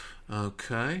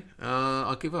 Okay,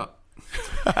 I'll give up.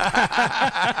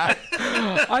 I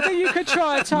think you could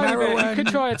try a tiny bit. You could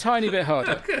try a tiny bit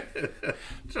harder.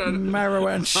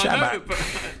 Marouane Chamakh.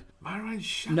 Marouane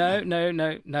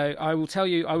Chamakh. No. I will tell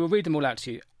you. I will read them all out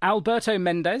to you. Alberto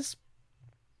Mendes.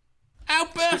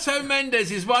 Alberto Mendes,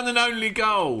 his one and only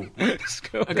goal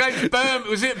against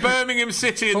Birmingham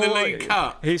City in the League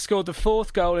Cup. He scored the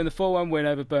fourth goal in the 4-1 win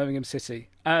over Birmingham City.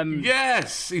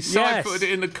 Yes, he side-footed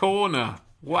it in the corner.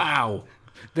 Wow.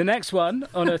 The next one,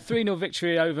 on a 3-0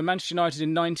 victory over Manchester United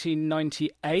in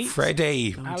 1998.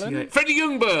 Freddie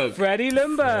Ljungberg. Freddie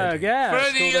Ljungberg, yeah.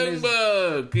 Freddie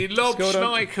Ljungberg. He lobbed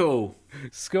Schmeichel.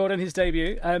 Scored on his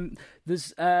debut.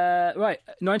 There's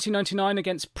 1999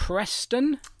 against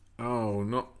Preston. Oh,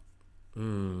 not...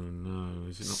 no.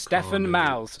 Is it not Stefan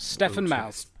Malz. Stefan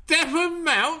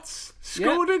Malz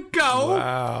scored a goal?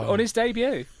 Wow. On his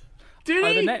debut. Did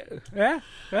he? Yeah.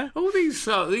 All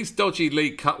these dodgy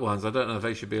League Cup ones, I don't know if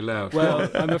they should be allowed. Well,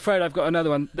 I'm afraid I've got another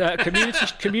one.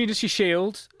 Community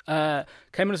Shield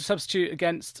came on as a substitute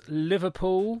against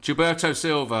Liverpool. Gilberto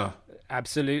Silva.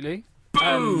 Absolutely.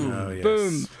 Boom!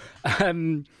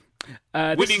 Boom.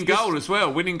 Winning goal as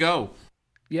well. Winning goal.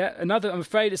 Yeah, I'm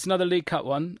afraid it's another League Cup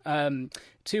one.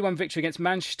 2-1 victory against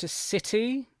Manchester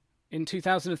City in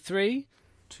 2003.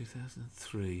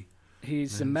 2003.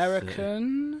 He's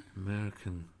American.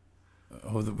 American.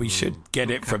 Oh, we should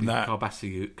get it from that.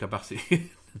 Carbassi.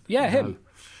 Yeah, him.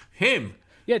 Him.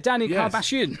 Yeah, Danny Yes.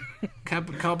 Carbashian.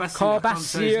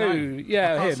 Carbassi.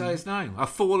 Yeah, I can't him. say his name. I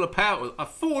fall apart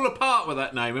with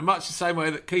that name in much the same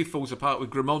way that Keith falls apart with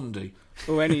Grimmondi.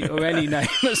 or any name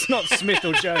that's not Smith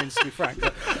or Jones, to be frank.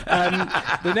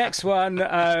 The next one,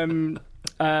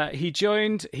 he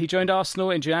joined Arsenal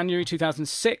in January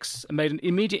 2006 and made an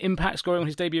immediate impact, scoring on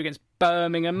his debut against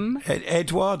Birmingham.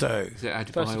 Eduardo. Is it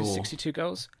First of his Adebayor? 62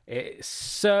 goals. It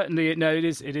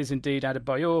is indeed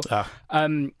Adebayor.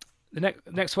 The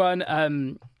next one,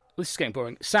 this is getting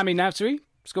boring. Sami Navzuri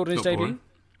scored on his Not debut. boring.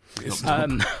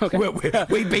 Okay.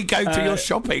 We've been going through your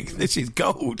shopping. This is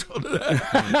gold.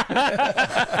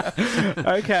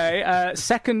 Okay.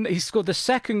 He scored the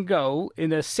second goal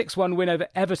in a 6-1 win over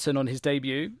Everton on his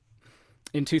debut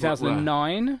in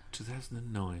 2009.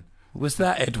 2009. Was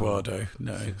that Eduardo?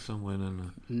 No. Somewhere,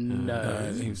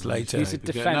 No, He was later. he's a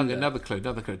defender. Another clue.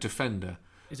 Defender.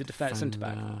 He's a defender, centre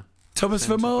back. Thomas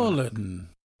Vermaelen.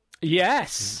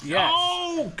 Yes.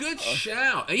 Oh, good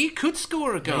shout. He could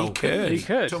score a goal. He could. He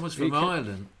could. Thomas He could.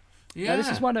 Vermaelen. Yeah. This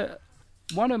is one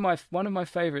of my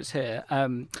favourites here.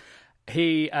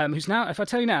 Who's now, if I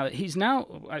tell you now, he's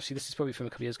now, actually this is probably from a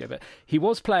couple of years ago, but he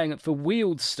was playing for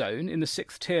Wealdstone in the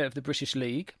 6th tier of the British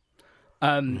League.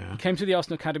 He came to the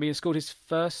Arsenal Academy and scored his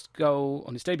first goal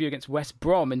on his debut against West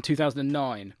Brom in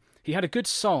 2009. He had a good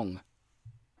song.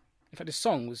 In fact, his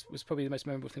song was probably the most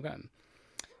memorable thing about him.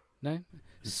 No?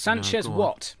 Sanchez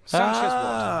Watt.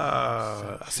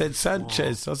 I said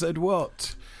Sanchez. I said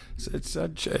what? I said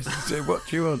Sanchez. I said, what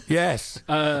do you want? Yes.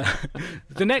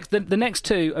 The next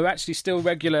two are actually still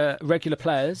regular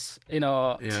players in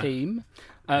our team.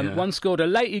 One scored a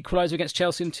late equaliser against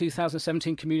Chelsea in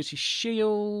 2017 Community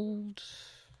Shield.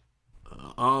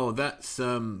 Oh, that's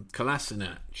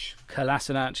Kolasinac.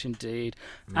 Kolasinac, indeed.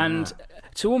 And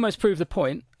to almost prove the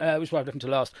point, which is why I've left him to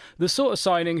last, the sort of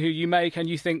signing who you make and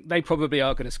you think they probably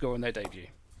are going to score on their debut.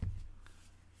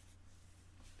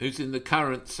 Who's in the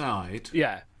current side?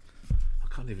 Yeah. I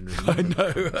can't even remember. I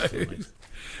know.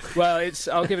 Well,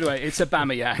 I'll give it away. It's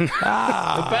Aubameyang.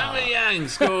 Aubameyang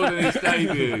scored in his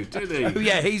debut, did he? Oh,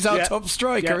 yeah, he's our top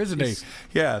striker, Yeah, isn't he?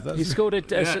 Yeah. That's... He scored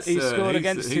against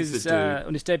he's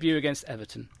on his debut against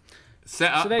Everton.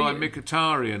 Set up by you-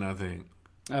 Mkhitaryan, I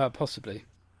think. Possibly.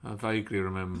 I vaguely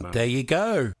remember. There you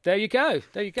go. There you go.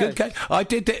 Good game. I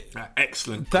did it.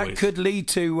 Excellent That quiz. could lead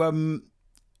to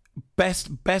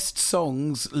best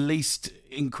songs, least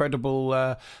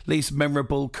incredible, least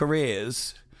memorable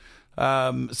careers.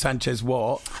 Sanchez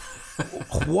Watt.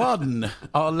 Juan,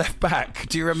 our left back.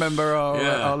 Do you remember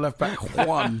our left back,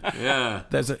 Juan? Yeah.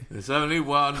 There's only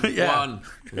one. Yeah. One.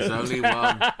 There's only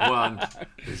one.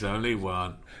 There's only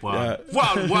one. Yeah.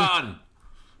 One.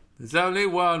 There's only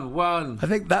one. I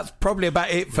think that's probably about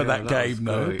it for Yeah, that that was game,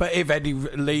 though. great. But if any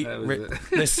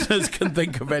listeners can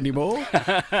think of any more.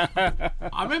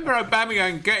 I remember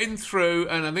Aubameyang getting through,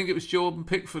 and I think it was Jordan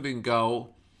Pickford in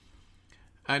goal,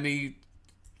 and he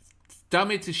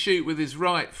dummied to shoot with his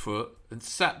right foot and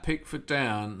sat Pickford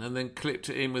down and then clipped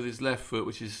it in with his left foot,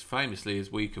 which is famously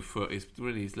his weaker foot. His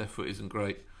left foot isn't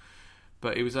great.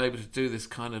 But he was able to do this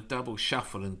kind of double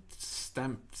shuffle and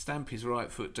stamp his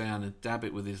right foot down and dab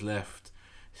it with his left.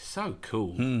 So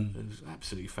cool. It was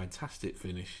absolutely fantastic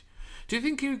finish. Do you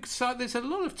think there's a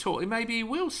lot of talk, maybe he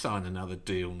will sign another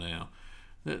deal now?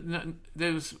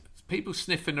 There was people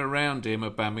sniffing around him,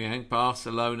 Aubameyang,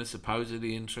 Barcelona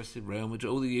supposedly interested, Real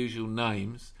Madrid, all the usual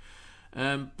names.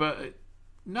 But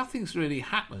nothing's really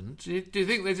happened. Do you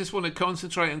think they just want to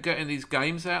concentrate on getting these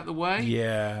games out of the way?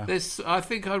 Yeah. I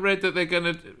think I read that they're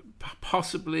going to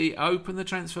possibly open the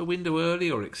transfer window early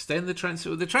or extend the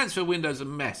transfer. The transfer window's a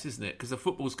mess, isn't it? Because the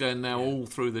football's going now all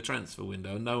through the transfer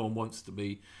window. No one wants to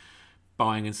be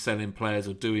buying and selling players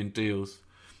or doing deals.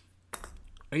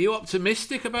 Are you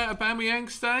optimistic about Aubameyang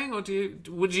staying, or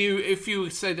would you, if you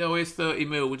said, "Oh, it's 30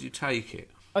 mil," would you take it?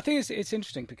 I think it's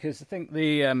interesting because I think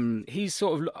he's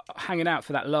sort of hanging out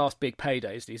for that last big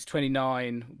payday. He's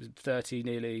 29, 30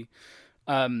 nearly,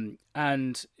 and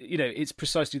it's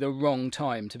precisely the wrong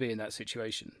time to be in that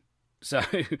situation. So,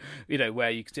 where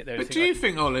you can sit there and But do you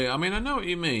think, Ollie, I mean, I know what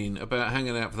you mean about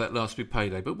hanging out for that last big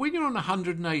payday, but when you're on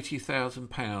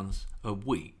 £180,000 a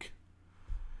week,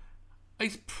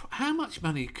 how much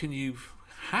money can you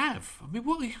have? I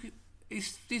mean,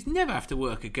 he's never have to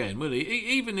work again, will he?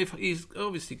 Even if he's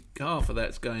obviously half of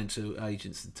that's going to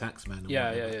agents and taxman.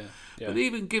 Yeah. But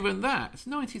even given that, it's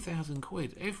 90,000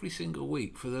 quid every single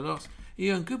week for the last. He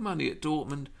earned good money at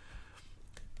Dortmund.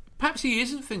 Perhaps he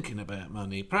isn't thinking about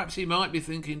money. Perhaps he might be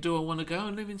thinking, do I want to go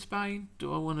and live in Spain?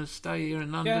 Do I want to stay here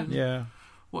in London? Yeah.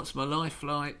 What's my life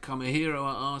like? I'm a hero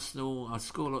at Arsenal. I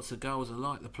score lots of goals. I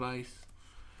like the place.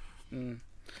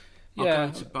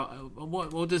 Yeah.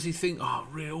 Or does he think,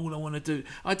 really, all I want to do...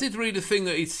 I did read a thing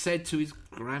that he said to his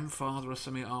grandfather or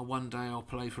something, one day I'll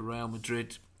play for Real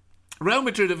Madrid. Real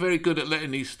Madrid are very good at letting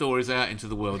these stories out into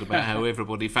the world about how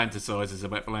everybody fantasises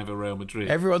about playing for Real Madrid.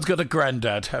 Everyone's got a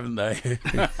granddad, haven't they?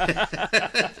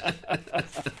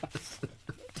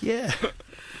 Yeah.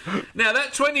 Now,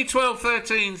 that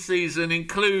 2012-13 season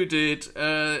included,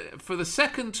 for the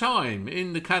second time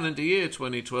in the calendar year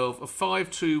 2012, a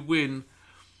 5-2 win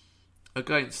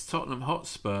against Tottenham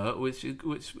Hotspur, which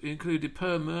included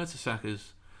Per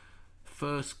Mertesacker's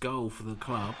first goal for the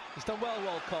club. He's done well,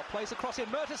 Walcott. Plays across in.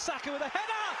 Mertesacker with a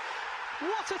header!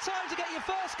 What a time to get your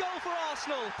first goal for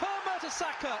Arsenal. Per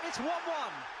Mertesacker, it's 1-1.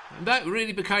 And that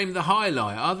really became the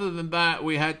highlight. Other than that,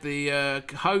 we had the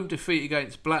home defeat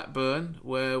against Blackburn,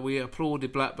 where we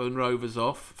applauded Blackburn Rovers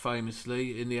off,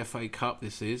 famously, in the FA Cup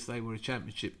this is. They were a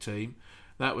championship team.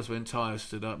 That was when Tyler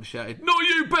stood up and shouted, "Not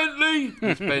you, Bentley!"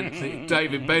 It's Bentley.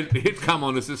 David Bentley had come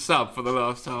on as a sub for the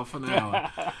last half an hour.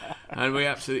 And we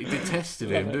absolutely detested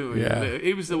him, didn't we? Yeah.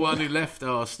 He was the one who left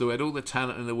Arsenal, had all the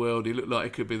talent in the world. He looked like he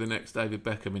could be the next David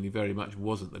Beckham, and he very much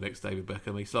wasn't the next David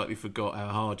Beckham. He slightly forgot how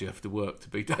hard you have to work to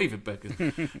be David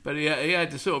Beckham. But he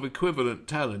had the sort of equivalent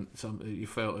talent, you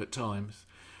felt at times.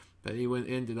 But he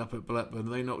ended up at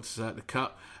Blackburn. They knocked us out of the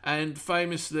cup. And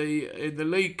famously, in the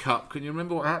League Cup, can you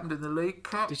remember what happened in the League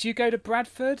Cup? Did you go to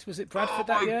Bradford? Was it Bradford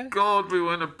that year? Oh my God, we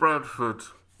went to Bradford.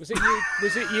 Was it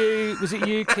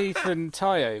you, Keith, and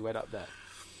Tayo who went up there?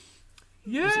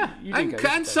 Yeah,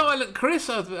 and Silent Chris,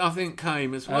 I think,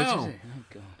 came as well. Oh, did he? Oh,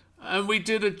 God. And we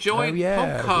did a joint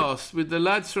podcast with the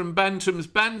lads from Bantam's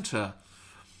Banter,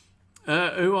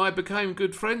 who I became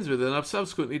good friends with, and I've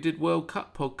subsequently did World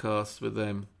Cup podcasts with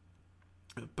them.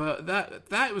 But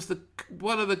that was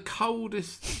one of the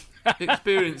coldest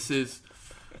experiences.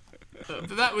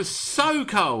 That was so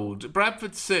cold.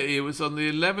 Bradford City, it was on the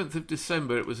 11th of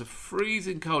December. It was a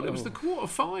freezing cold. It was the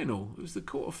quarter-final. It was the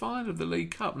quarter-final of the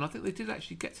League Cup. And I think they did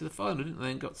actually get to the final, didn't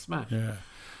they, and got smashed. Yeah.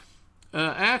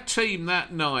 Our team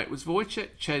that night was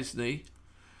Wojciech Szczesny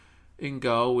in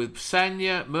goal with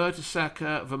Sanya,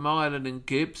 Mertesacker, Vermaelen and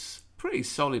Gibbs. Pretty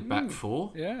solid back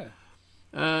four. Yeah.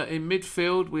 In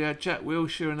midfield, we had Jack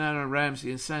Wilshere and Aaron Ramsey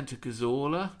and Santa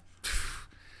Cazorla,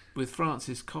 with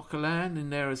Francis Coquelin in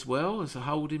there as well as a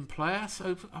holding player.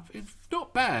 So it's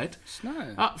not bad.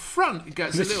 No. Up front, it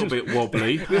gets a little bit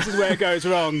wobbly. This is where it goes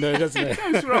wrong, though, doesn't it?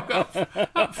 It goes wrong.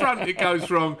 Up front, it goes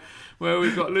wrong, where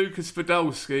we've got Lucas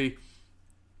Podolski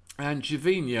and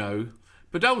Gervinho.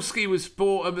 Podolski was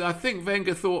bought. I think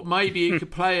Wenger thought maybe he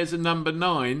could play as a number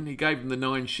 9. He gave him the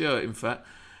 9 shirt, in fact.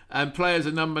 And play as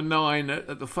a number 9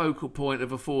 at the focal point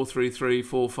of a 4-3-3,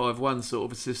 4-5-1 sort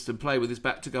of a system, play with his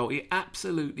back to goal. He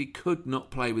absolutely could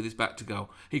not play with his back to goal.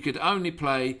 He could only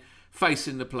play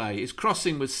facing the play. His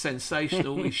crossing was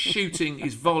sensational. His shooting,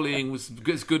 his volleying was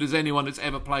as good as anyone that's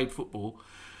ever played football.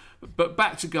 But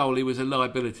back to goal, he was a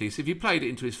liability. So if you played it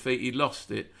into his feet, he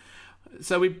lost it.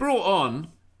 So we brought on,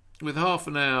 with half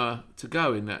an hour to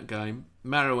go in that game,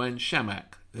 Marouane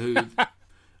Chamakh, who...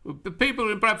 The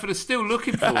people in Bradford are still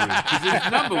looking for him because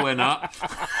his number went up.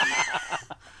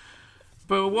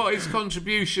 But what his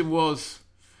contribution was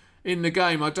in the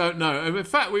game, I don't know. In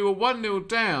fact, we were 1-0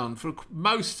 down for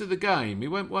most of the game. We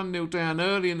went 1-0 down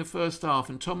early in the first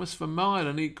half, and Thomas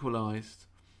Vermaelen equalised.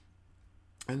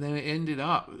 And then it ended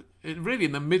up, really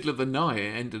in the middle of the night,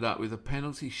 it ended up with a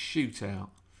penalty shootout.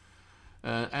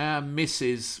 Our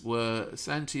misses were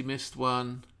Santi missed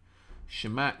one,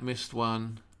 Chamakh missed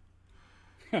one,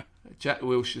 Jack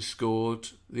Wilshere scored,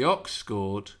 the Ox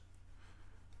scored,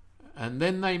 and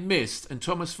then they missed, and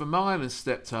Thomas Vermaelen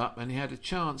stepped up and he had a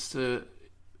chance to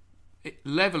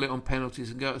level it on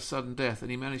penalties and go to sudden death, and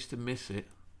he managed to miss it.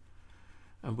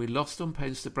 And we lost on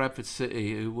pens to Bradford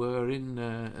City, who were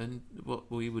in what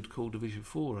we would call Division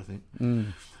 4, I think.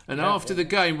 And after the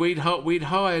game, we'd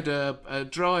hired a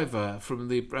driver from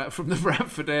the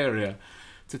Bradford area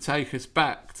to take us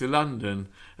back to London,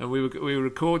 and we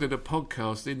recorded a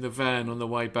podcast in the van on the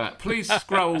way back. Please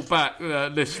scroll back,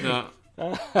 listener,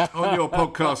 on your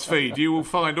podcast feed, you will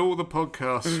find all the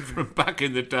podcasts from back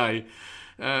in the day.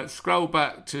 Scroll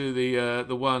back to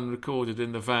the one recorded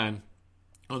in the van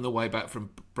on the way back from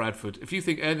Bradford. If you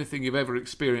think anything you've ever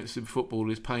experienced in football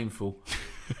is painful,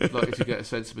 I'd like you to get a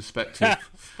sense of perspective.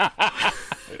 That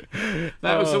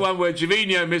was the one where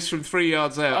Jovino missed from 3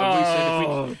 yards out,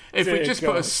 and we said if we just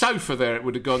put a sofa there, it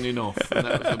would have gone in off. And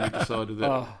that was when we decided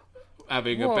that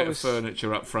having a bit of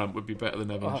furniture up front would be better than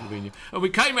having Jovino. And we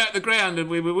came out the ground, and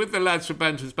we were with the lads from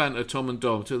Banter's Banter, Tom and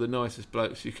Dom, two of the nicest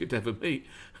blokes you could ever meet.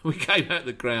 We came out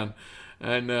the ground,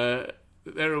 and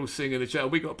they're all singing the show.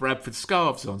 We got Bradford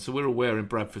scarves on, so we're all wearing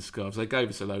Bradford scarves. They gave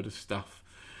us a load of stuff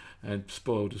and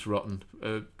spoiled us rotten,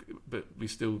 but we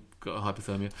still got a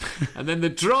hypothermia. And then the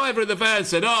driver of the van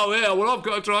said, "Oh yeah, well I've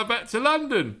got to drive back to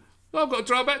London. I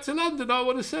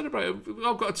want to celebrate.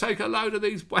 I've got to take a load of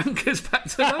these wankers back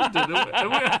to London."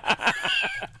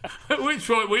 At which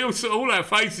point we all our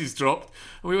faces dropped,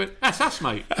 and we went, "That's us,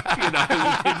 mate." You know.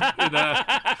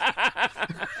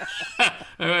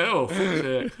 I went, "Oh,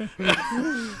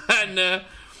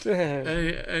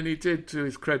 and he did, to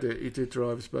his credit, he did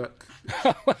drive us back.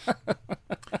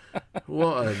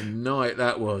 What a night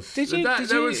that was!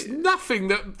 There was nothing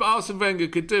that Arsene Wenger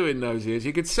could do in those years.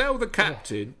 He could sell the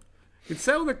captain.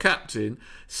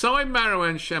 Sign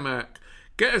Marouane Chamakh,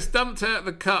 get us dumped out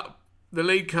of the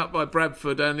League Cup by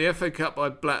Bradford and the FA Cup by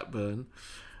Blackburn,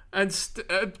 and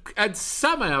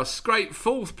somehow scrape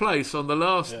fourth place on the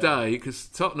last day because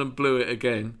Tottenham blew it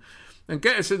again, and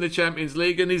get us in the Champions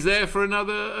League, and he's there for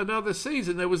another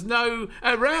season. There was no...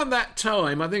 Around that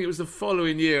time, I think it was the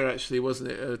following year actually,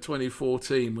 wasn't it,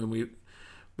 2014, when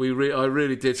I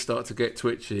really did start to get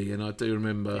twitchy, and I do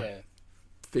remember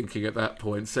thinking at that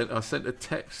point, I sent a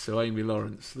text to Amy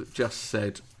Lawrence that just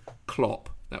said Klopp.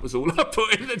 That was all I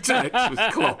put in the text, was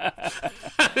Klopp.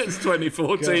 It's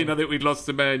 2014, I think we'd lost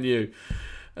to Man U.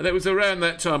 And it was around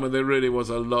that time when there really was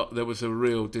there was a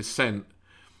real descent.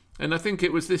 And I think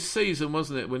it was this season,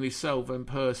 wasn't it, when he sold Van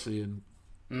Persie and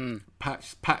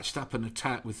patched up an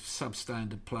attack with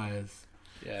substandard players.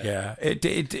 Yeah.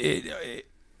 It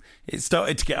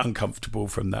started to get uncomfortable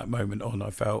from that moment on,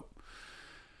 I felt.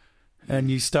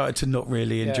 And you started to not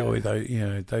really enjoy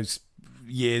those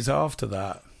years after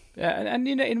that. Yeah, and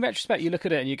in retrospect, you look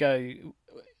at it and you go,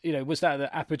 was that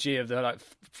the apogee of the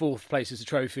fourth place as a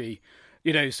trophy?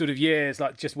 Sort of years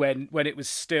like just when it was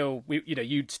still,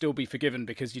 you'd still be forgiven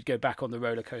because you'd go back on the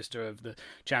roller coaster of the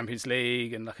Champions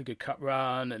League and a good cup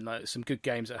run and some good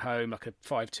games at home, like a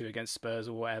 5-2 against Spurs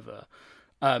or whatever.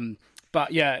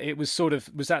 But yeah, it was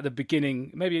was that the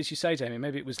beginning? Maybe, as you say, Damien,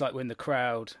 maybe it was when the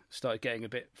crowd started getting a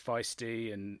bit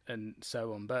feisty and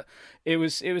so on. But it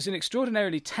was an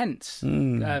extraordinarily tense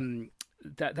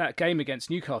that game against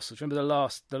Newcastle. Remember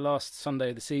the last Sunday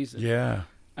of the season? Yeah,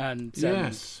 and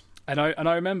yes, and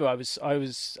I remember I was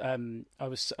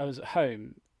at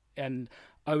home and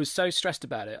I was so stressed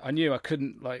about it. I knew I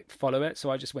couldn't follow it, so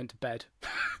I just went to bed.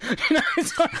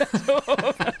 It's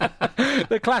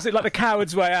the classic, the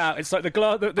coward's way out. It's like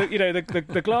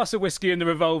the glass of whiskey and the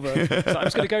revolver. It's I'm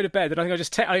just going to go to bed, and I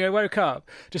think I woke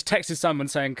up, just texted someone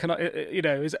saying, "Can I?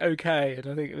 Is it okay?" And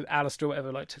I think it was Alistair or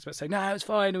whatever, texted back saying, "No, it's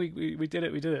fine. We did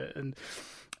it, and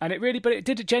it really, but it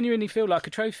did genuinely feel like a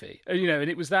trophy, and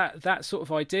it was that sort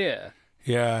of idea,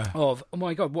 of oh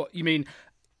my God, what you mean?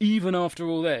 Even after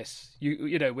all this,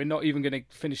 we're not even going to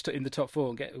finish in the top four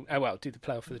and do the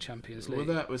playoff for the Champions League.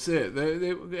 Well, that was it.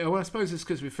 I suppose it's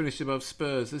because we finished above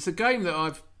Spurs. It's a game that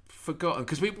I've forgotten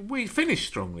because we finished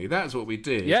strongly. That's what we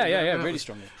did. Yeah, really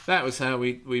strongly. That was how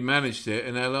we managed it.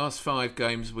 In our last 5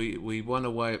 games, we won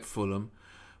away at Fulham,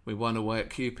 we won away at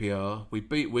QPR, we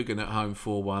beat Wigan at home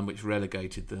 4-1, which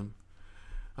relegated them.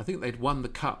 I think they'd won the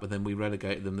cup, but then we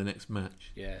relegated them the next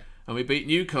match. Yeah. And we beat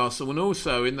Newcastle, and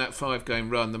also in that 5-game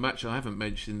run, the match I haven't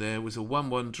mentioned there was a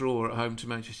 1-1 draw at home to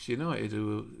Manchester United,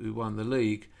 who won the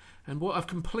league. And what I've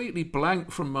completely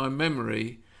blanked from my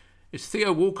memory is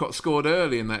Theo Walcott scored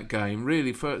early in that game,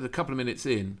 really for a couple of minutes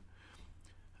in,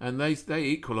 and they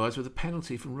equalised with a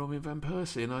penalty from Robin van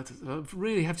Persie, and I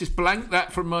really have just blanked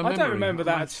that from my memory. I don't remember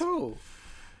that at all.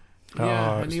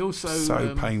 Yeah, and he also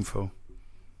so painful.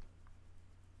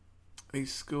 He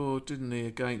scored, didn't he,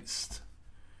 against?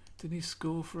 Didn't he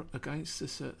score against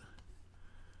us at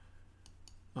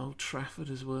Old Trafford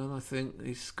as well? I think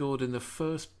he scored in the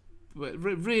first,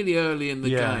 really early in the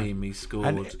game. He scored,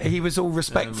 and he was all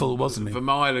respectful, wasn't he?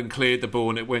 Vermaelen cleared the ball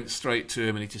and it went straight to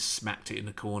him, and he just smacked it in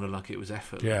the corner like it was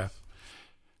effortless. Yeah,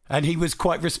 and he was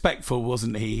quite respectful,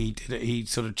 wasn't he? He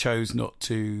sort of chose not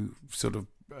to sort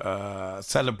of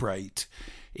celebrate,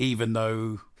 even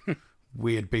though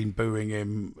we had been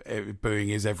booing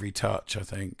his every touch, I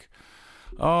think.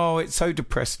 Oh, it so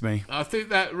depressed me. I think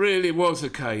that really was a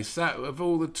case. That of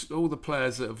all the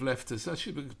players that have left us, I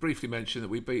should briefly mention that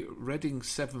we beat Reading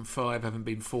 7-5, having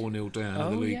been 4-0 down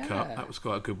in the League Cup. That was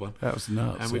quite a good one. That was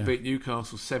nuts. And we beat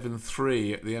Newcastle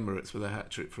 7-3 at the Emirates with a hat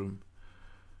trick from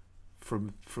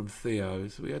Theo.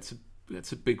 So we had some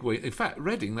big win. In fact,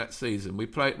 Reading that season we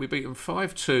beat them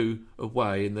 5-2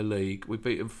 away in the league. We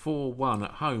beat them 4-1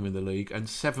 at home in the league, and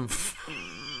scored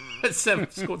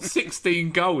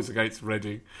 16 goals against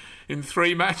Reading in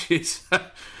 3 matches.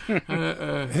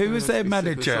 Who was their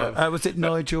manager? Was it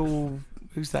Nigel?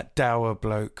 Who's that dour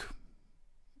bloke?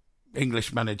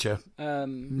 English manager.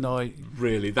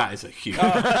 Really, that is a huge.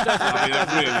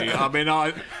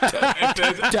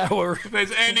 If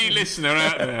there's any listener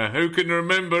out there who can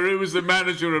remember who was the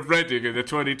manager of Reading in the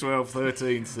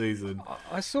 2012-13 season,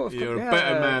 you're a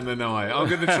better man than I. I'm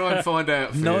going to try and find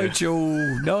out.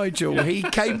 Nigel. He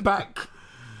came back.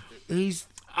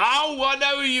 Oh, I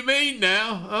know who you mean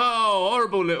now. Oh,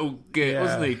 horrible little git,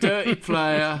 wasn't he? Dirty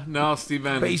player, nasty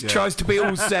manager. But he tries to be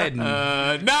all zen.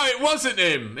 No, it wasn't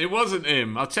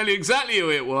him. I'll tell you exactly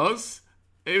who it was.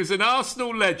 It was an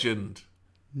Arsenal legend.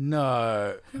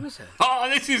 No. Who was it? Oh,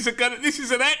 this is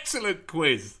an excellent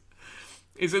quiz.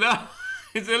 It's a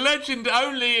legend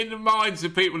only in the minds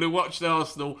of people who watched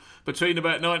Arsenal between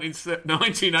about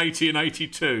 1980 and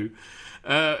 82.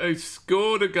 Who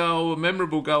scored a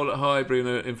memorable goal at Highbury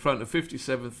in front of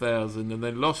 57,000, and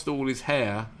then lost all his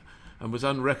hair and was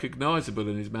unrecognisable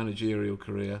in his managerial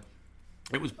career.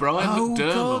 It was Brian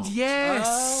McDermott. Oh, God, yes.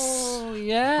 Oh,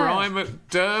 yeah. Brian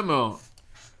McDermott.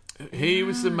 He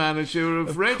was the manager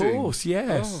of Reading. Of course,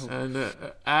 yes. And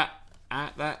at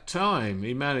that time,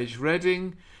 he managed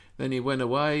Reading, then he went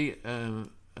away and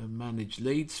managed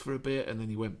Leeds for a bit, and then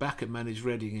he went back and managed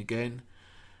Reading again.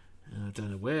 I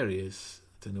don't know where he is.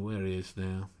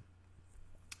 Now.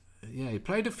 Yeah, he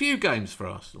played a few games for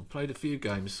Arsenal.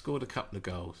 Scored a couple of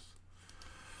goals.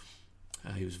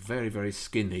 He was very, very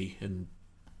skinny and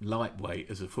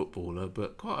lightweight as a footballer,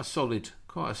 but quite a solid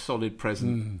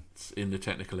presence in the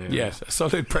technical area. Yes, a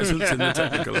solid presence in the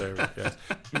technical area. Yes.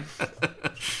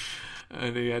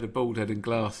 And he had a bald head and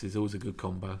glasses. Always a good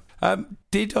combo.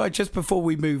 Did I, just before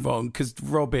we move on, because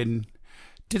Robin...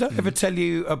 Did I ever tell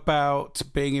you about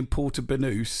being in Porto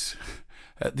Banús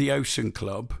at the Ocean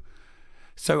Club?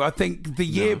 So I think the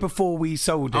year before we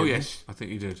sold him... Oh, yes, I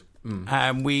think you did.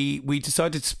 And we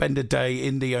decided to spend a day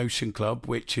in the Ocean Club,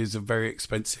 which is a very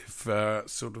expensive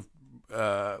sort of...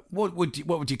 what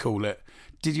would you call it?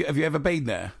 Have you ever been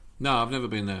there? No, I've never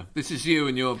been there. This is you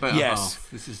and your better half.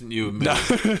 This isn't you and me. No.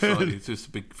 It's just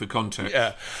for context.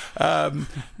 Yeah.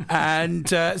 And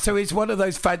so it's one of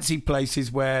those fancy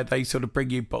places where they sort of bring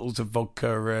you bottles of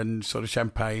vodka and sort of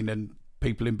champagne, and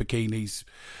people in bikinis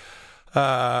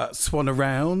swan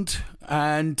around.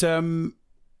 And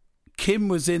Kim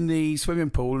was in the swimming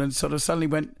pool and sort of suddenly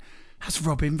went, "That's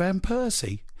Robin Van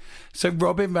Persie." So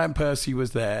Robin Van Persie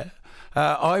was there.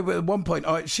 At one point,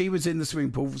 she was in the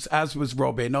swimming pool, as was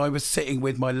Robin. I was sitting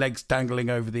with my legs dangling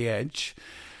over the edge.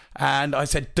 And I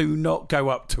said, "Do not go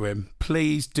up to him.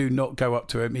 Please do not go up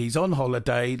to him. He's on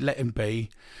holiday. Let him be."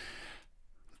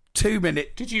 2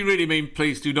 minutes. Did you really mean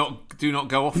please do not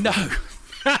go off? No.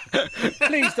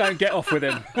 Please don't get off with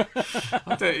him.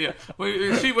 I don't, yeah. Well,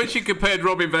 when she compared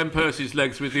Robin Van Persie's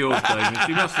legs with yours, David,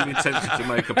 she must have been tempted to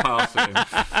make a pass at him.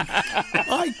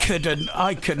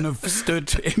 I couldn't have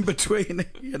stood in between,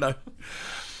 you know.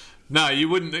 No, you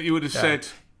wouldn't. You would have said,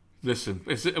 "Listen,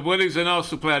 when he's an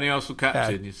Arsenal player and the Arsenal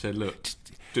captain, you said, look,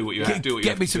 do what you have to do.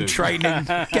 Get me some training.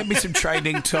 Get me some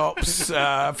training tops.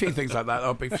 A few things like that.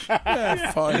 I'll be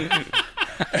fine."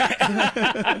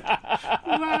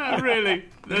 Wow, really?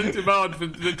 The demand for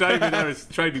the David Harris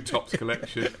training tops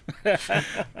collection.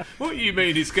 What you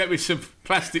mean is get me some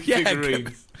plastic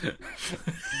figurines.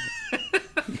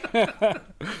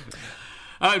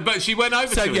 But she went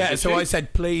over to him. Yeah, so I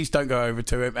said, "Please don't go over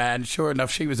to him." And sure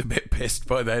enough, she was a bit pissed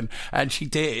by then, and she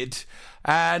did.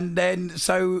 And then,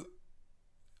 so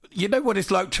you know what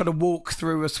it's like trying to walk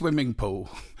through a swimming pool.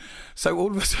 So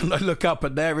all of a sudden I look up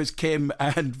and there is Kim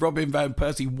and Robin Van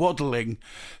Persie waddling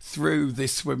through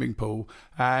this swimming pool,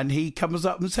 and he comes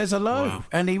up and says hello. Wow.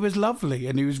 And he was lovely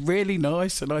and he was really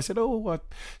nice, and I said, "Oh, I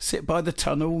sit by the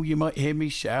tunnel, you might hear me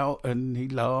shout," and he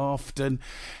laughed, and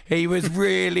he was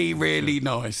really, really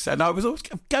nice. And I was always,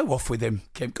 "Go off with him,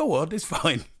 Kim, go on, it's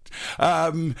fine."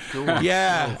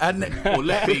 Yeah, and or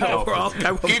let me go off.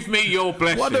 Give me your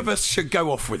blessing. One of us should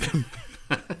go off with him.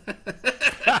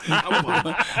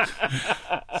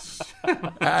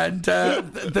 And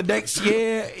the next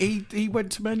year he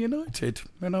went to Man United,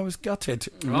 and I was gutted.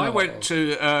 I went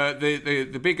to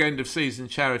the big end of season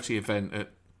charity event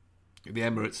at the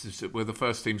Emirates, where the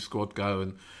first team squad go,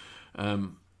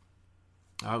 and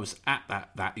I was at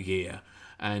that year.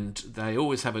 And they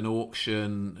always have an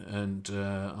auction, and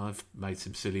I've made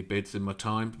some silly bids in my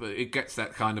time, but it gets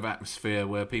that kind of atmosphere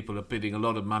where people are bidding a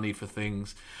lot of money for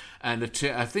things. And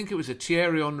I think it was a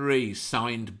Thierry Henry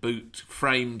signed boot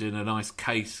framed in a nice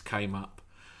case came up.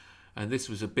 And this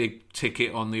was a big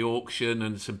ticket on the auction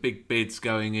and some big bids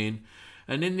going in.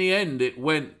 And in the end, it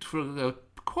went for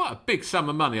quite a big sum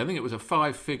of money. I think it was a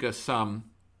 5-figure sum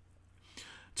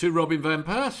to Robin van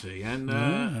Persie, and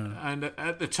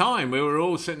at the time we were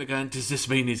all sitting there going, does this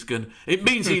mean it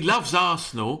means he loves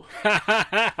Arsenal.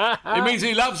 It means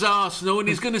he loves Arsenal and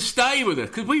he's going to stay with us,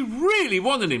 because we really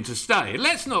wanted him to stay.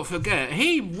 Let's not forget,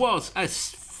 he was a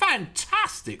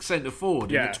fantastic centre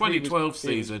forward in the 2012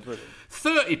 season.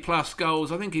 30 plus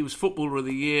goals. I think he was Footballer of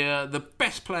the Year, the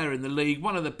best player in the league,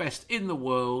 one of the best in the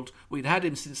world. We'd had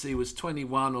him since he was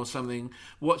 21 or something,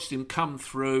 watched him come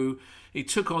through. He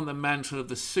took on the mantle of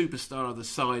the superstar of the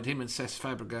side, him and Cesc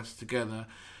Fabregas together.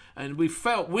 And we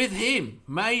felt with him,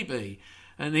 maybe.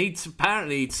 And he'd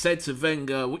said to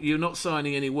Wenger, you're not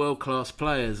signing any world-class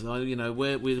players.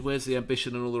 Where's the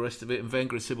ambition and all the rest of it? And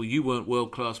Wenger said, well, you weren't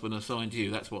world-class when I signed you.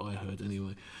 That's what I heard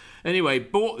anyway. Anyway,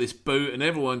 bought this boot and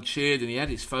everyone cheered, and he had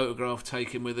his photograph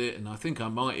taken with it. And I think I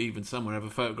might even somewhere have a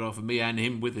photograph of me and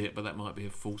him with it, but that might be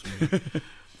a false move.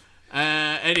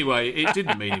 Anyway, it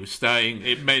didn't mean he was staying.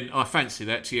 It meant I fancy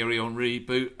that Thierry Henry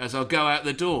boot as I go out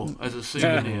the door as a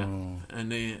souvenir.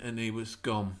 And he was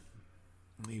gone.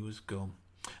 He was gone.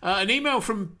 An email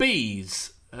from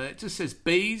Bees. It just says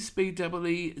Bees,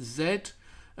 B-E-E-Z.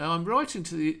 I'm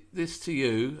writing this to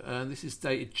you, and this is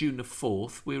dated June the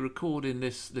 4th. We're recording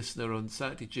this, listener, on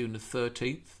Saturday, June the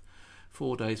 13th,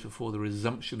 4 days before the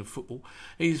resumption of football.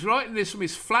 He's writing this from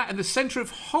his flat in the centre of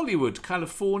Hollywood,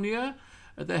 California.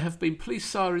 There have been police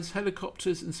sirens,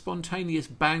 helicopters and spontaneous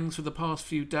bangs for the past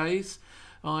few days.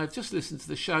 I've just listened to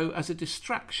the show as a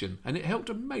distraction, and it helped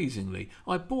amazingly.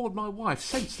 I bored my wife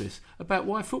senseless about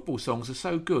why football songs are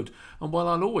so good, and while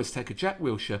I'll always take a Jack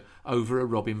Wilshere over a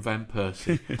Robin van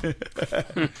Persie.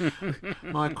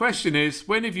 My question is,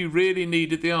 when have you really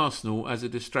needed the Arsenal as a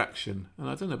distraction? And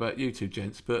I don't know about you two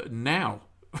gents, but now.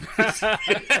 It's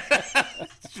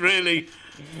really...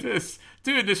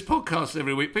 doing this podcast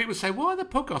every week, people say, why are the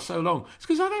podcasts so long? It's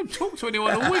because I don't talk to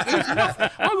anyone all week. I've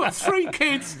got 3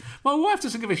 kids. My wife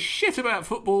doesn't give a shit about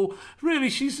football.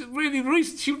 Really, she's really the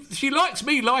reason she likes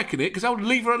me liking it, because I'll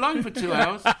leave her alone for 2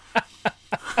 hours.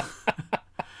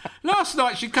 Last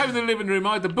night she came in the living room,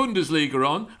 I had the Bundesliga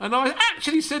on, and I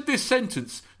actually said this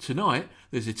sentence: tonight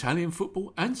there's Italian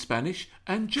football and Spanish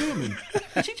and German.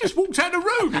 And she just walked out of the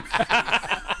room.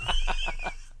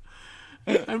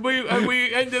 And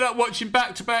we ended up watching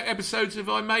back-to-back episodes of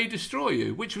I May Destroy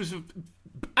You, which was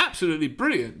absolutely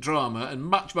brilliant drama and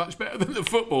much, much better than the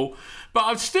football. But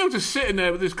I'm still just sitting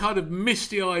there with this kind of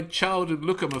misty-eyed childhood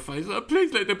look on my face. Like,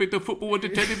 please let there be the football on the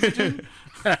television.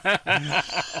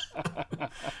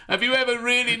 Have you ever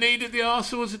really needed the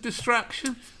Arsenal as a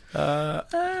distraction? Or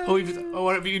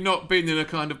have you not been in a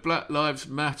kind of Black Lives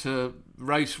Matter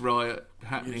race riot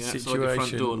happening outside the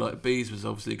front door like Bees was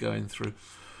obviously going through?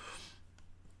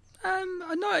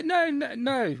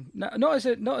 No, not as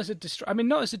a distraction. I mean,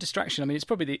 not as a distraction. I mean, it's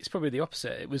probably the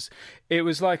opposite. It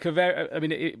was like a very. I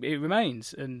mean, it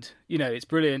remains, and it's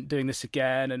brilliant doing this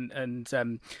again, and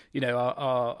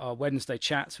our Wednesday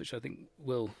chats, which I think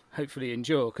will hopefully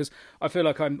endure, because I feel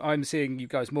like I'm seeing you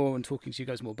guys more and talking to you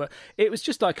guys more. But it was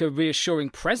just like a reassuring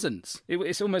presence.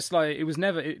 It's almost like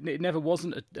it never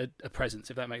wasn't a presence,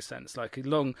 if that makes sense. Like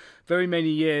very many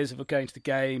years of going to the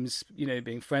games,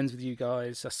 being friends with you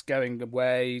guys, us going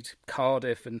away to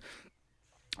Cardiff, and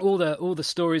all the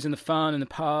stories and the fun and the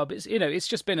pub. It's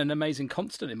just been an amazing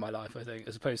constant in my life, I think,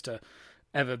 as opposed to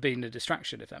ever being a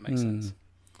distraction, if that makes sense.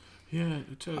 Yeah,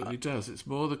 it totally does. It's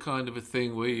more the kind of a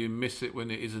thing where you miss it when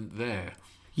it isn't there.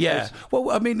 Yeah.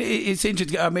 Well, I mean, it's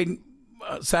interesting. I mean,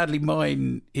 sadly,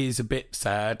 mine is a bit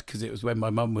sad because it was when my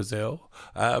mum was ill.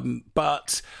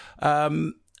 But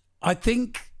I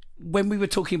think when we were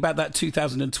talking about that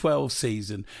 2012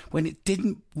 season, when it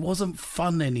wasn't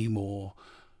fun anymore,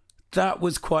 that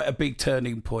was quite a big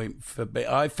turning point for me.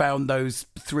 I found those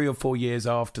 3 or 4 years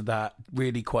after that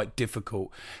really quite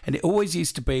difficult. And it always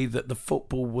used to be that the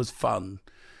football was fun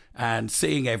and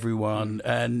seeing everyone,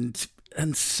 and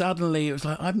suddenly it was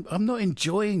like, I'm not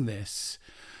enjoying this.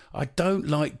 I don't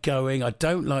like going. I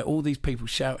don't like all these people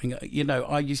shouting.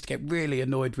 I used to get really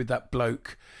annoyed with that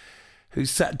bloke who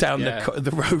sat down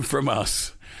the road from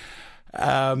us.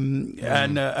 I would...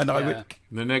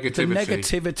 The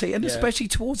negativity. And especially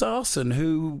towards Arsene,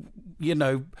 who you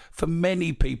know, for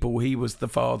many people, he was the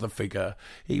father figure.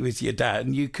 He was your dad,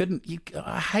 and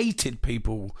I hated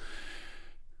people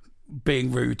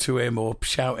being rude to him or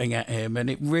shouting at him, and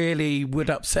it really would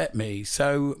upset me.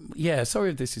 So, yeah,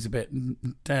 sorry if this is a bit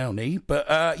downy, but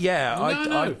I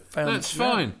found that's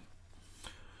fine.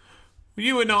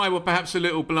 You and I were perhaps a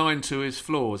little blind to his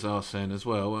flaws, Arsene, as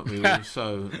well, weren't we? We were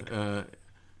so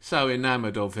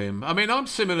enamoured of him. I mean, I'm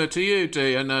similar to you,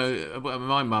 Dee. I know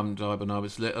my mum died when I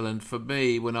was little, and for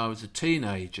me, when I was a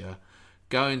teenager,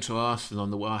 going to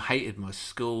Arsenal I hated my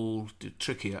school, did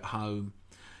tricky at home.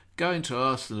 Going to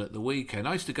Arsenal at the weekend,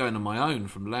 I used to go in on my own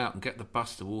from Loughton, get the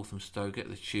bus to Walthamstow, get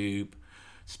the tube,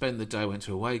 spend the day, went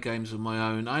to away games on my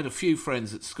own. I had a few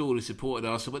friends at school who supported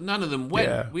Arsenal, but none of them went.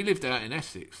 Yeah. We lived out in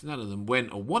Essex. None of them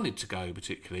went or wanted to go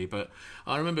particularly. But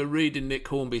I remember reading Nick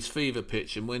Hornby's Fever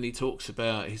Pitch, and when he talks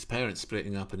about his parents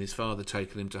splitting up and his father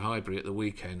taking him to Highbury at the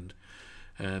weekend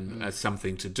as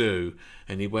something to do,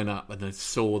 and he went up and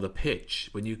saw the pitch.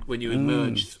 When you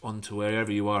emerged onto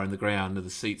wherever you are in the ground, and the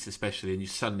seats especially, and you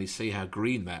suddenly see how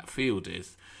green that field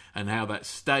is and how that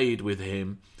stayed with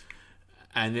him.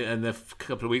 And a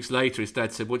couple of weeks later, his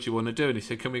dad said, "What do you want to do?" And he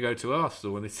said, "Can we go to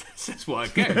Arsenal?" And he says, "Well,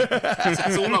 again,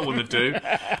 that's all I want to do."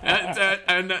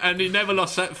 And he never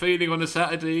lost that feeling on a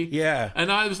Saturday. Yeah.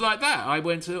 And I was like that. I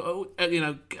went to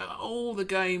all the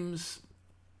games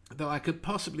that I could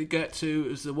possibly get to. It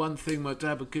was the one thing my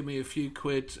dad would give me a few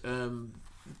quid.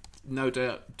 No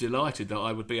doubt delighted that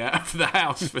I would be out of the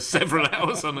house for several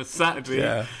hours on a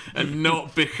Saturday and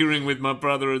not bickering with my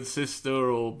brother and sister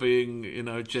or being,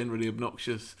 generally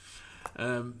obnoxious.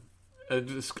 And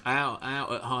just out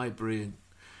at Highbury,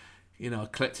 and, I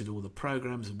collected all the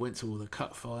programmes and went to all the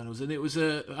cup finals. And it was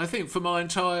I think for my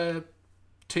entire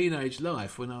teenage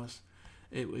life when I was,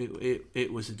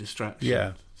 it was a distraction.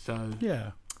 Yeah. So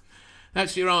yeah.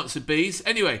 That's your answer, Bees.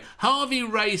 Anyway, Harvey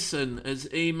Rayson has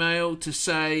emailed to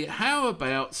say, how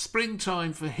about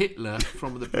Springtime for Hitler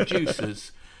from the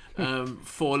producers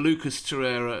for Lucas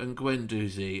Torreira and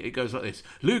Guendouzi? It goes like this.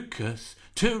 Lucas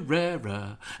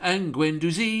Torreira and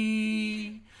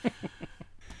Guendouzi.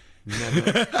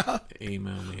 Never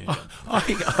email me again.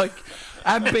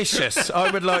 Ambitious.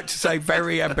 I would like to say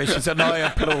very ambitious, and I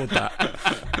applaud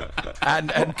that.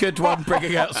 And good one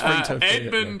bringing out Springtime.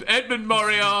 Edmund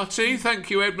Moriarty.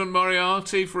 Thank you, Edmund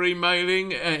Moriarty, for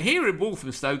emailing. Here in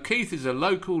Walthamstow, Keith is a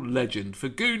local legend for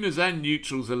Gooners and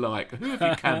neutrals alike. Who have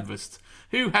you canvassed?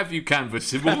 Who have you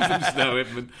canvassed in Walthamstow,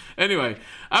 Edmund? Anyway,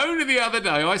 only the other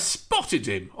day I spotted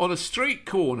him on a street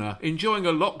corner enjoying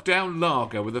a lockdown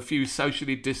lager with a few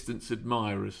socially distanced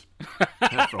admirers.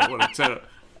 That's right, what a terror.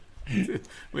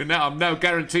 I'm now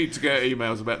guaranteed to get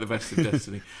emails about the Vest of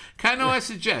Destiny. Can I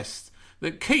suggest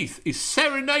that Keith is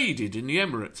serenaded in the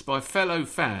Emirates by fellow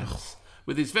fans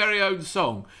with his very own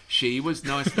song, She Was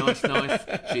Nice, Nice, Nice,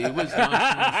 She Was Nice, Nice,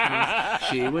 Nice,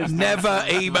 She Was Never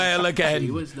nice, nice, email nice, again.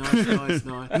 She was nice, nice,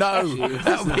 nice. No,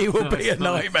 that will be a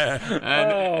nightmare.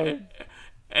 And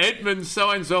Edmund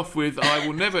signs off with, I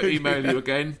will never email you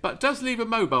again, but does leave a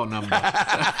mobile number.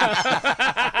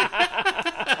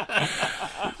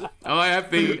 I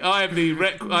have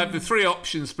the three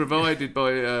options provided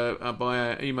by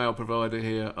our email provider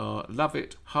here are love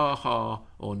it, ha ha,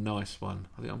 or nice one.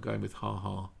 I think I'm going with ha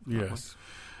ha. Yes.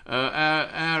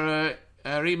 Our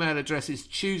email address is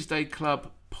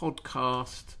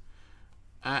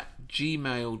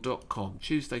tuesdayclubpodcast@gmail.com.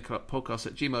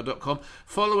 tuesdayclubpodcast@gmail.com.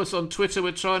 Follow us on Twitter.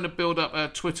 We're trying to build up our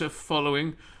Twitter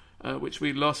following, which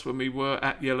we lost when we were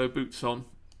at Yellow Boots On.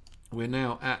 We're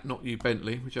now at Not You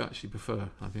Bentley, which I actually prefer,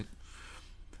 I think.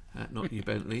 At Not You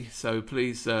Bentley. So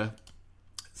please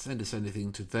send us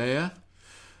anything to there.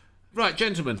 Right,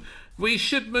 gentlemen, we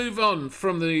should move on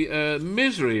from the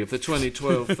misery of the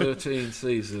 2012-13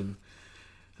 season.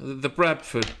 The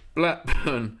Bradford,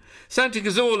 Blackburn. Santi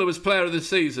Cazorla was player of the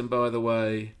season, by the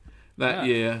way, that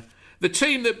year. The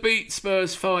team that beat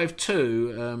Spurs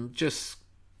 5-2, just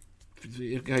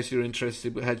in case you're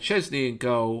interested, had Chesney in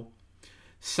goal,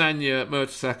 Sanya,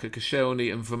 Mertesacker,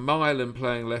 Koscielny and Vermaelen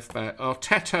playing left-back.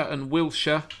 Arteta and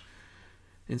Wilshere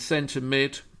in centre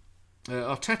mid.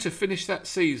 Arteta finished that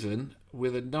season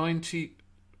with a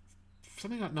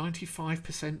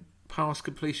 95% pass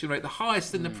completion rate, the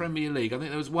highest in the Premier League. I think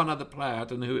there was one other player, I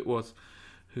don't know who it was,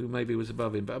 who maybe was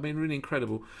above him. But, I mean, really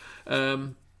incredible.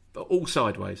 All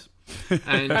sideways.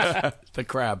 And the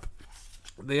crab.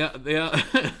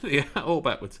 All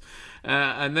backwards.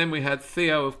 And then we had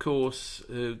Theo, of course,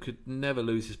 who could never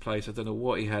lose his place. I don't know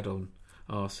what he had on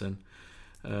Arsene.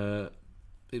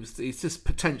 It's just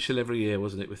potential every year,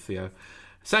 wasn't it, with Theo?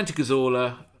 Santi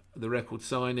Cazorla, the record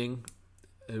signing,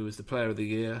 who was the player of the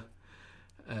year.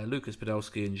 Lucas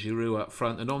Podolski and Giroud up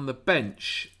front. And on the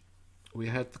bench, we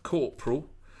had the Corporal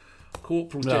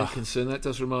Jenkinson. That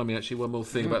does remind me, actually, one more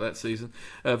thing about that season.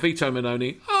 Vito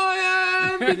Mannone. I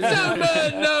am Vito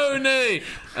Mannone!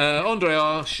 Andre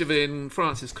Arshavin,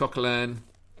 Francis Coquelin,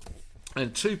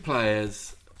 and two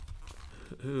players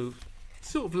who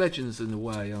sort of legends in a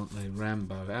way, aren't they?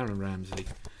 Rambo, Aaron Ramsey,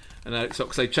 and Alex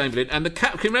Oxlade-Chamberlain. And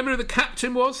can you remember who the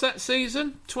captain was that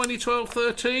season,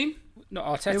 2012-13? Not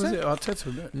Arteta. Was it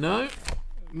Arteta? No.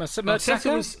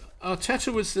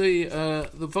 Arteta was the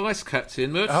vice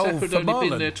captain. Mertesacker had only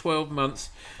been there 12 months.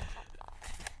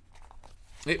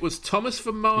 It was Thomas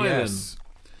Vermaelen. Yes.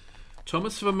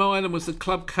 Thomas Vermaelen was the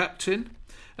club captain.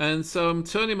 And so I'm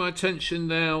turning my attention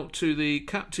now to the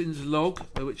captain's log,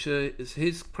 which is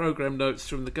his programme notes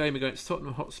from the game against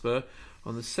Tottenham Hotspur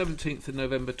on the 17th of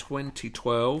November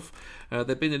 2012.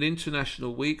 There'd been an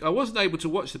international week. I wasn't able to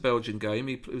watch the Belgian game.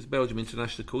 It was Belgium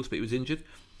international, of course, but he was injured.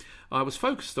 I was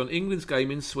focused on England's game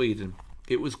in Sweden.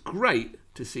 It was great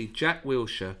to see Jack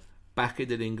Wilshere back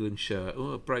in an England shirt.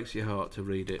 Oh, it breaks your heart to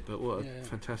read it, but what a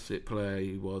fantastic player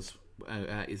he was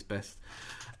at his best.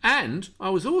 And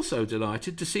I was also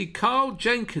delighted to see Carl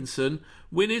Jenkinson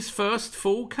win his first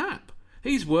full cap.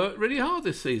 He's worked really hard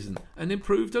this season and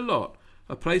improved a lot.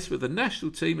 A place with the national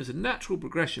team is a natural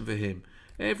progression for him.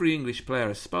 Every English player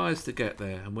aspires to get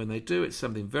there, and when they do, it's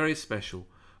something very special.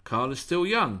 Carl is still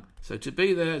young, so to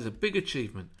be there is a big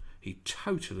achievement. He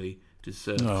totally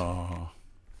deserves it.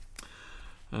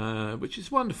 Which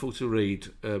is wonderful to read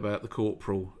about the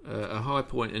Corporal. A high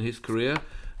point in his career.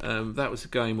 That was a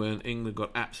game when England got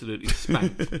absolutely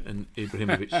spanked and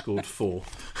Ibrahimovic scored 4.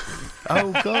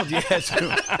 Oh, God, yes.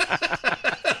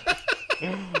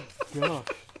 God.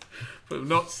 But I'm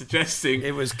not suggesting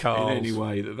It was Carl's. in any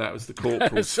way that was the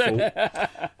Corporal's fault.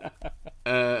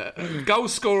 Goal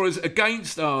scorers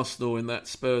against Arsenal in that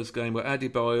Spurs game were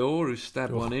Adebayor, who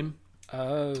stabbed one in.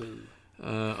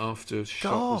 After a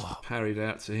shot was parried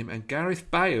out to him, and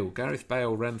Gareth Bale. Gareth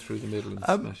Bale ran through the middle and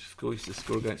smashed. He used to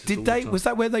score against us all the time. Was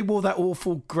that where they wore that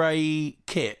awful grey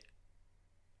kit?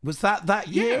 Was that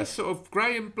year? Yeah, sort of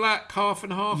grey and black, half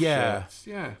and half shirts.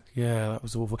 Yeah. Yeah, that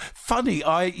was awful. Funny,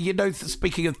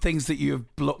 speaking of things that you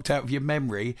have blocked out of your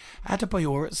memory,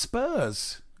 Adebayor at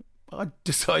Spurs. I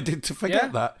decided to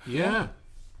forget that. Yeah.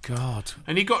 God.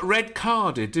 And he got red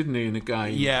carded, didn't he, in a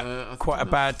game? Yeah, quite a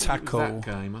bad tackle. That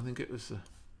game, I think it was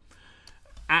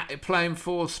playing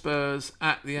for Spurs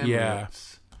at the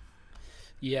Emirates.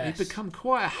 Yes. He'd become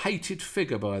quite a hated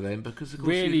figure by then because, of course,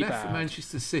 Really he left for bad.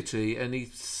 Manchester City and he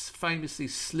famously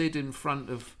slid in front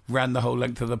of Ran the whole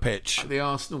length of the pitch. the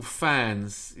Arsenal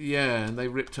fans. Yeah, and they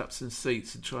ripped up some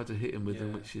seats and tried to hit him with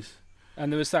them, which is...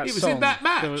 And there was that It was song. in that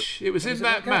match. It was in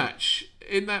that game? match.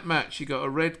 In that match, he got a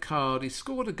red card. He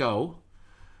scored a goal,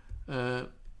 and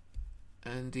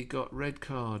he got red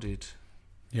carded.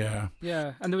 Yeah.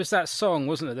 Yeah, and there was that song,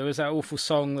 wasn't there? There was that awful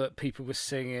song that people were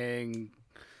singing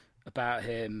about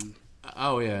him.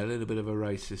 Oh yeah, a little bit of a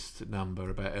racist number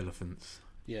about elephants.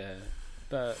 Yeah,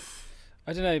 but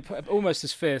I don't know, almost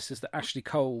as fierce as the Ashley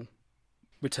Cole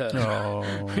return,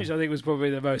 which I think was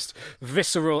probably the most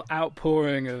visceral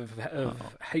outpouring of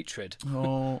hatred.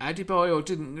 Adebayor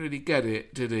didn't really get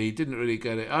it, did he? Didn't really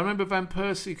get it. I remember Van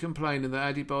Persie complaining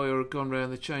that Adebayor had gone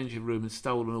round the changing room and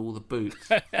stolen all the boots.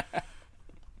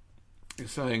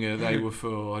 Saying they were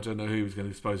for, I don't know who he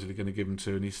was supposedly going to give them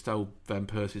to, and he stole Van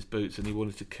Persie's boots and he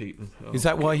wanted to keep them. Oh. Is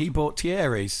that why he bought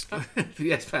Thierry's?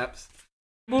 Yes, perhaps.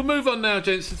 We'll move on now,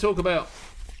 gents, to talk about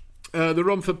the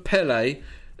Romford Pele,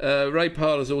 Ray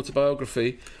Parlour's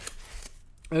autobiography.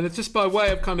 And just by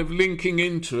way of kind of linking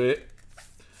into it,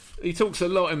 he talks a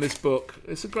lot in this book.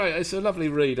 It's a lovely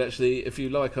read, actually, if you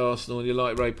like Arsenal and you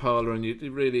like Ray Parlour, and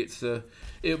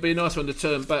it'll be a nice one to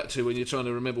turn back to when you're trying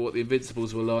to remember what the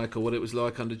Invincibles were like or what it was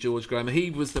like under George Graham.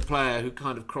 He was the player who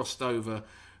kind of crossed over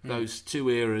those two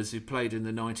eras, who played in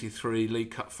the 93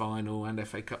 League Cup final and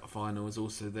FA Cup final, was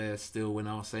also there still when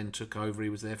Arsene took over. He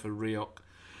was there for Rioch.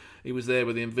 He was there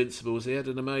with the Invincibles. He had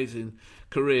an amazing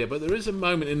career. But there is a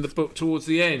moment in the book towards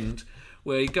the end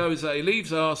where he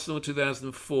leaves Arsenal in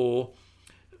 2004,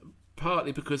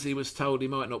 partly because he was told he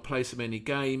might not play so many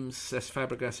games. Cesc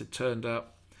Fabregas had turned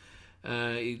up.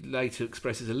 He later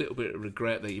expresses a little bit of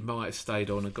regret that he might have stayed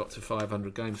on and got to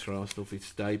 500 games for Arsenal if he'd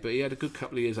stayed. But he had a good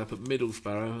couple of years up at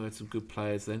Middlesbrough. Had some good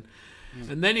players then.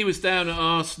 And then he was down at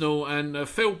Arsenal, and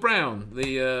Phil Brown,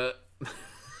 the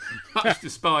much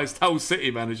despised Hull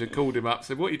City manager, called him up,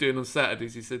 said, "What are you doing on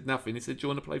Saturdays?" He said, "Nothing." He said, "Do you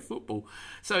want to play football?"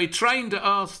 So he trained at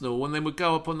Arsenal and then would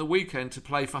go up on the weekend to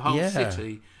play for Hull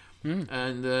City.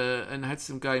 And had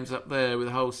some games up there with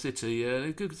Hull City.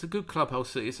 It's a good club, Hull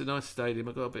City. It's a nice stadium.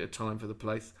 I've got a bit of time for the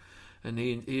place. and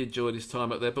he enjoyed his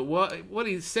time up there. But what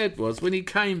he said was, when he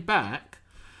came back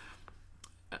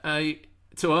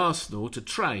to Arsenal to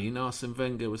train, Arsene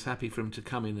Wenger was happy for him to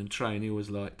come in and train. He always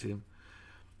liked him.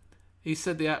 He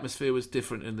said the atmosphere was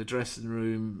different in the dressing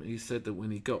room. He said that when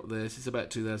he got there, this is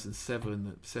about 2007,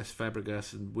 that Cesc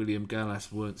Fabregas and William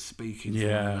Gallas weren't speaking to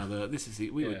one another. This is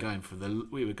it. We were going for the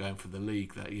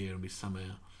league that year, and we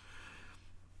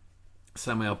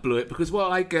somehow blew it. Because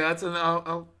what I get, and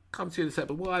I'll come to you in a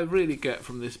second, but what I really get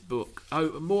from this book,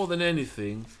 more than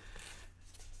anything,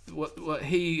 what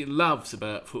he loves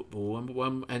about football,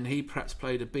 and he perhaps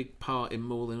played a big part in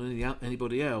more than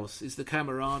anybody else, is the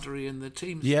camaraderie and the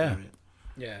team spirit.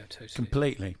 Yeah,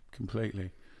 totally.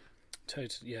 Completely.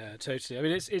 Totally. I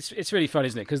mean, it's really fun,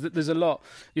 isn't it? Because there's a lot,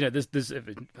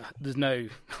 there's no,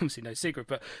 obviously no secret,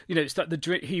 but it's like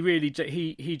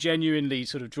he genuinely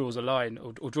sort of draws a line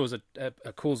or draws a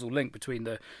causal link between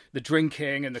the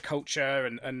drinking and the culture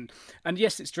and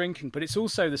yes, it's drinking, but it's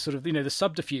also the sort of the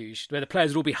subterfuge where the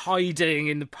players would all be hiding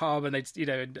in the pub and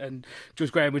they'd and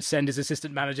George Graham would send his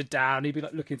assistant manager down. He'd be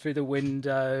like looking through the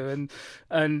window and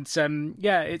it's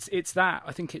that.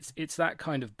 I think it's that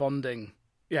kind of bonding.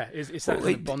 Yeah, it's that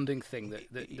kind of bonding thing that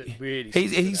really.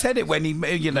 He said it when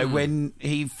when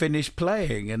he finished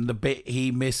playing, and the bit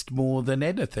he missed more than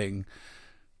anything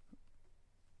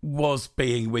was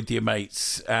being with your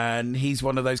mates, and he's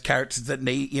one of those characters that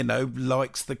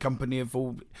likes the company of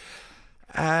all.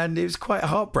 And it was quite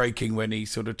heartbreaking when he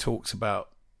sort of talks about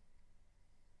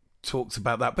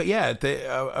that. But yeah,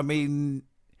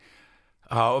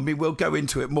 we'll go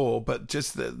into it more, but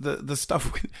just the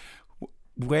stuff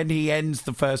when he ends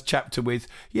the first chapter with,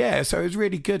 so it was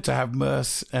really good to have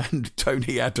Merce and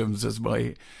Tony Adams as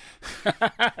my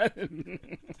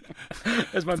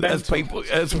as my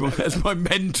mentors. as my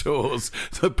mentors,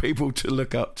 the people to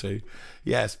look up to.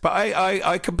 Yes, but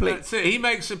I completely. That's it. He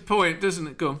makes a point, doesn't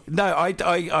it? Go on. No,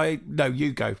 no,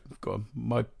 you go. Go on.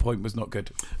 My point was not good.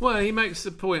 Well, he makes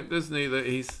the point, doesn't he, that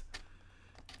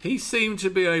he seemed to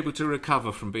be able to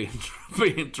recover from being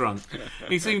drunk.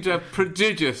 He seemed to have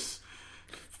prodigious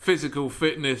physical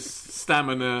fitness,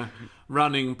 stamina,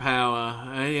 running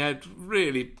power. He had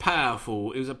really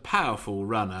powerful. He was a powerful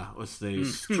runner, wasn't he?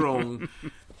 Strong,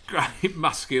 great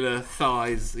muscular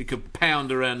thighs. He could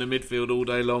pound around the midfield all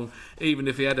day long, even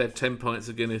if he had 10 pints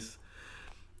of Guinness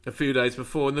a few days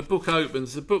before. And the book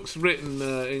opens. The book's written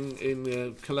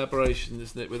in collaboration,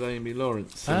 isn't it, with Amy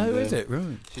Lawrence? And, is it?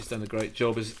 Right. She's done a great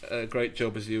job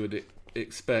as you would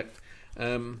expect.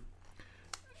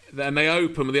 And they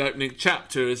open with the opening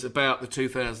chapter is about the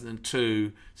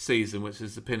 2002 season, which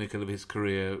is the pinnacle of his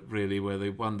career, really, where they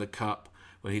won the cup,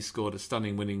 where he scored a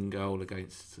stunning winning goal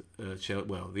against Chelsea.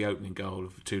 Well, the opening goal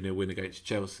of a 2-0 win against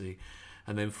Chelsea.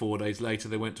 And then 4 days later,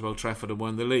 they went to Old Trafford and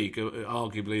won the league.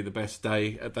 Arguably the best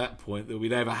day at that point that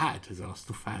we'd ever had as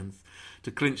Arsenal fans,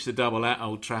 to clinch the double at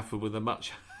Old Trafford with a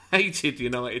much hated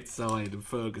United side and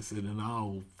Ferguson and the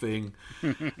whole thing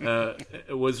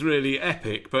was really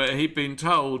epic. But he'd been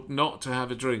told not to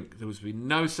have a drink. There was to be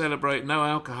no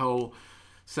alcohol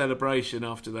celebration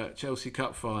after that Chelsea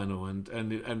Cup final.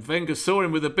 And Wenger saw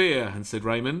him with a beer and said,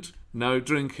 "Raymond, no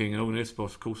drinking." "Oh, yes,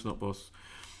 boss. Of course not, boss."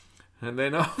 And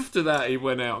then after that, he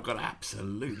went out and got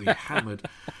absolutely hammered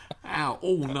out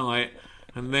all night.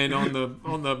 And then on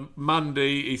the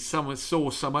Monday, he saw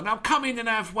someone, "Now come in and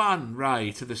have one,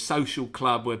 Ray," to the social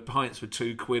club where pints were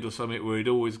 £2 or something, where he'd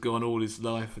always gone all his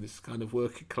life, and this kind of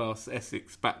working class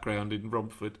Essex background in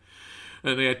Romford.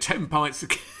 And he had 10 pints of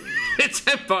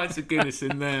Guinness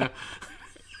in there.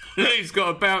 He's got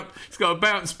a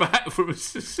bounce back from a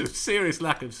serious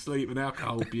lack of sleep and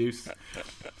alcohol abuse,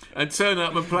 and turn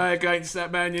up and play against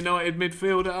that Man United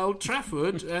midfield at Old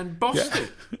Trafford and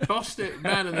bossed it,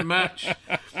 man of the match,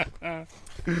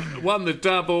 won the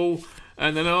double.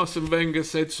 And then Arsene Wenger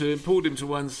said to him, pulled him to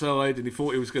one side, and he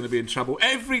thought he was going to be in trouble.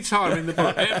 Every time in the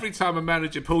book, every time a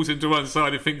manager pulls him to one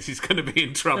side, he thinks he's going to be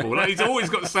in trouble. Like, he's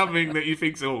always got something that he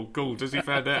thinks, "Oh, cool, does he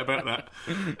find out about that?"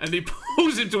 And he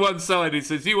pulls him to one side. He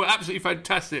says, "You were absolutely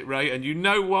fantastic, Ray, and you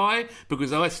know why?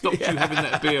 Because I stopped you having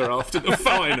that beer after the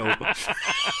final."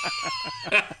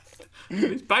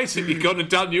 It's basically gone and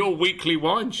done your weekly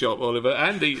wine shop, Oliver,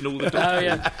 and eaten all the dogs. Oh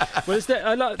yeah, well,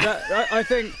 I like that. I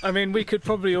think. I mean, you could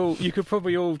probably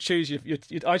all choose your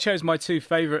I chose my two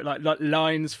favourite like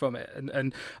lines from it, and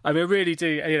I mean, I really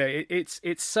do.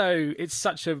 It's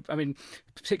such a. I mean,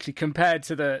 particularly compared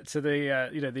to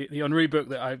the Henry book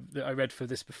that I read for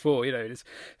this before. It's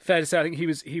fair to say I think he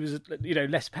was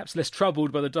perhaps less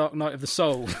troubled by the dark night of the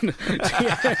soul than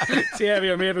Thierry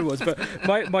Henry was.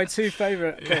 But my two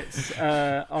favourite bits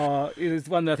are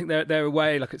one that I think they're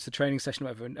away, like it's a training session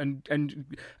or whatever,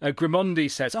 and Grimandi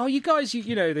says, "Oh, you guys,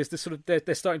 there's this sort of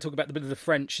they're starting to talk about the bit of the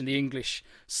French and the English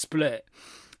split."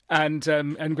 And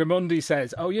Grimandi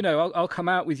says, "Oh, I'll come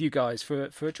out with you guys for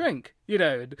a drink,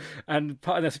 and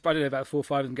I don't know, about 4 or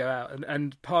 5 of them go out,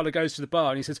 and Parlour goes to the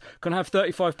bar and he says, "Can I have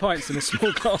 35 pints and a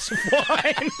small glass of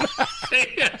wine?"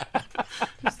 Yeah.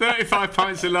 There's 35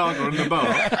 pints of lager on the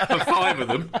bar for 5 of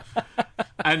them,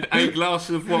 and a glass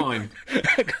of wine.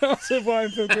 A glass of wine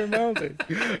for Grimaldi,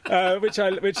 which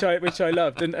I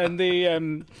loved, and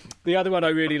the other one I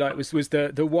really liked was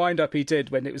the wind up he did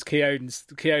when it was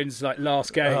Keown's like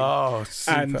last game. Oh,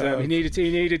 and he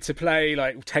needed to play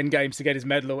like 10 games to get his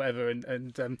medal or whatever, and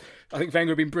I think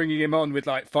Wenger had been bringing him on with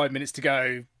like 5 minutes to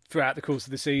go throughout the course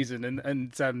of the season,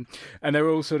 and they were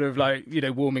all sort of like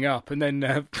warming up, and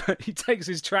then he takes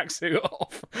his tracksuit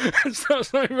off and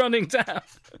starts like running down,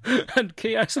 and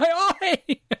Keown's like,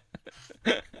 "Oi!"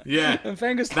 Yeah, and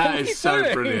Wenger's that like, is so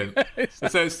doing? brilliant.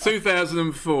 So it's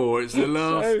 2004. It's the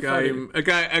last game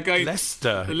against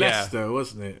Leicester,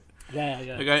 wasn't it?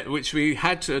 Yeah. Which we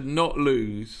had to not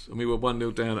lose, and we were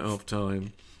 1-0 down at half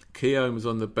time. Keown was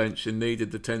on the bench and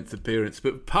needed the 10th appearance,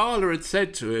 but Parlour had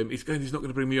said to him, he's not going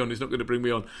to bring me on,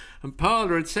 and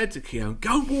Parlour had said to Keown,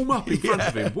 "Go warm up in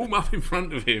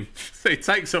front of him." So he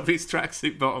takes off his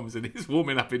tracksuit bottoms and he's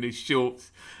warming up in his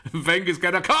shorts, and Wenger's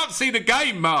going, "I can't see the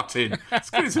game, Martin.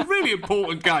 It's a really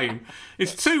important game.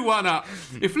 It's 2-1 up.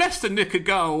 If Leicester nick a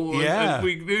goal and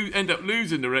we end up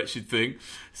losing the wretched thing,"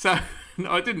 so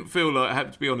I didn't feel like, I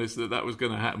have to be honest, that was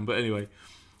going to happen, but anyway,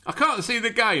 "I can't see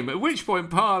the game," at which point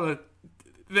Parlour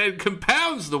then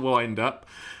compounds the wind-up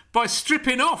by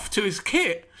stripping off to his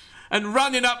kit and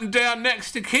running up and down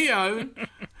next to Keown.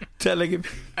 Telling him.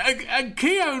 And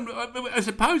Keown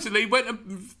supposedly went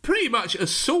and pretty much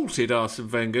assaulted Arsene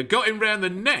Wenger, got him round the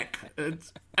neck.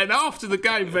 And after the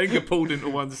game, Wenger pulled him to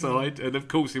one side, and of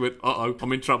course he went, "Uh-oh,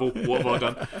 I'm in trouble. What have I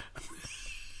done?"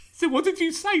 So what did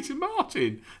you say to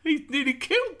Martin? He nearly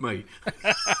killed me.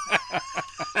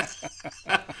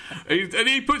 And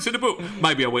he puts in the book,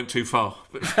 "Maybe I went too far."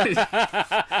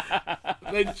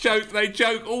 They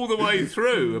joke all the way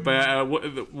through about how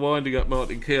winding up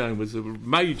Martin Keown was a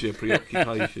major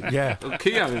preoccupation. Yeah.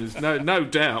 Keown is no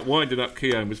doubt winding up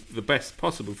Keown was the best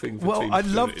possible thing for teams. Well, I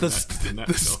love the that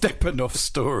Stepanov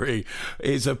story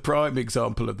is a prime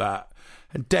example of that.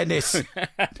 And Dennis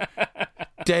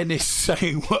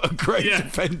saying what a great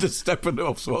defender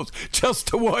Stepanov was, just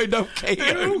to wind up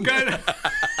Keown.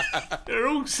 They're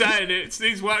all saying it.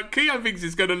 Keown thinks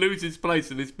he's going to lose his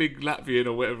place in this big Latvian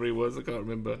or whatever he was. I can't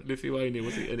remember. Lithuanian,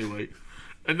 was he? Anyway.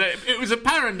 And it was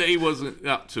apparent that he wasn't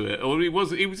up to it. Or he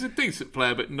was a decent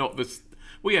player, but not the...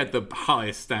 We had the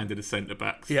highest standard of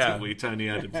centre-backs, didn't we? Tony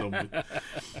Adams on with.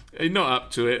 He's not up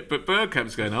to it, but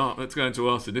Bergkamp's going, let's go into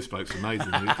Arsenal. This bloke's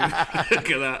amazing. Look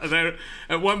at that. And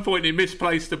at one point he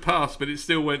misplaced a pass, but it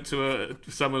still went to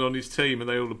someone on his team, and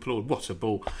they all applaud. What a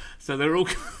ball. So they're all...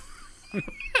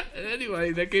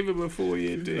 Anyway, they give him a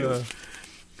 4-year deal.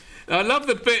 I love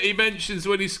the bit he mentions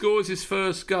when he scores his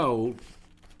first goal.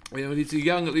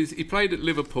 He played at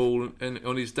Liverpool and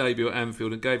on his debut at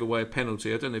Anfield and gave away a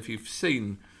penalty. I don't know if you've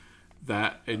seen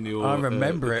that in your... I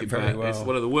remember it very well. It's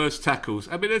one of the worst tackles.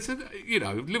 I mean,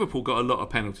 Liverpool got a lot of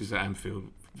penalties at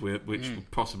Anfield, which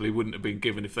possibly wouldn't have been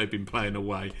given if they'd been playing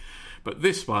away. But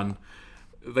this one,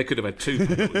 they could have had 2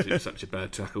 penalties. It was such a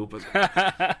bad tackle. But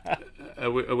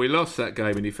we lost that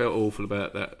game, and he felt awful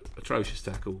about that atrocious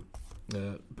tackle.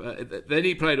 But then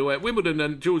he played away at Wimbledon,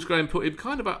 and George Graham put him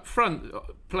kind of up front,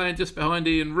 playing just behind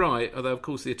Ian Wright, although of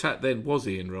course the attack then was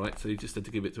Ian Wright, so he just had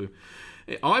to give it to him.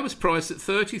 I was priced at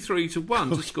 33-1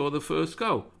 to score the first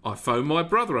goal. I phoned my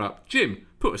brother up. "Jim,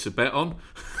 put us a bet on."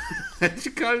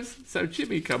 So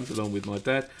Jimmy comes along with my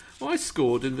dad. I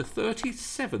scored in the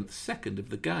 37th second of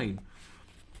the game,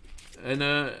 and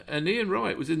Ian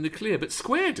Wright was in the clear but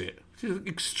squared it. It was an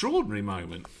extraordinary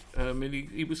moment.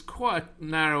 He was quite a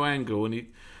narrow angle,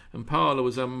 and Parlour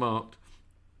was unmarked.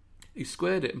 He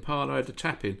squared it, and Parlour had to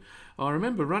tap in. I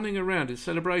remember running around in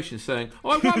celebration saying,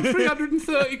 "I won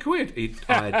 330 quid."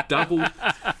 I had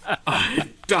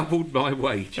doubled my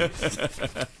wages.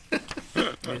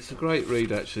 It's a great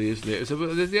read, actually, isn't it?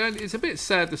 It's a bit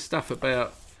sad, the stuff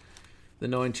about the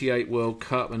 '98 World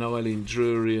Cup and Eileen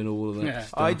Drury and all of that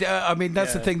stuff.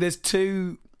 That's the thing. There's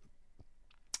two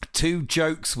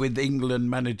jokes with England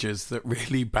managers that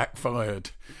really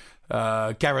backfired.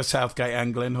 Gareth Southgate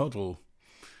and Glenn Hoddle.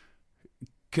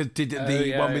 'Cause did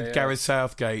the one with Gareth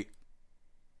Southgate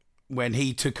when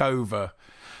he took over.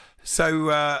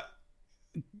 So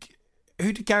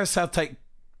who did Gareth Southgate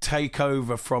take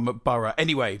over from at Borough?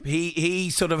 Anyway, he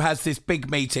sort of has this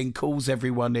big meeting, calls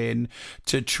everyone in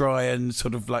to try and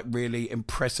sort of like really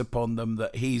impress upon them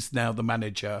that he's now the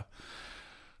manager.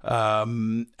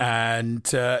 And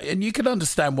you can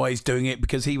understand why he's doing it,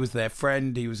 because he was their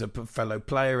friend, he was a fellow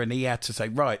player, and he had to say,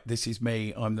 right, this is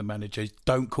me, I'm the manager,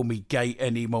 don't call me Gate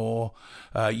anymore,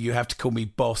 you have to call me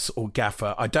boss or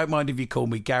gaffer. I don't mind if you call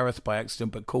me Gareth by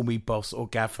accident, but call me boss or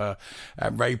gaffer.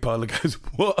 And Ray Parlour goes,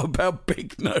 what about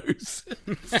Big Nose?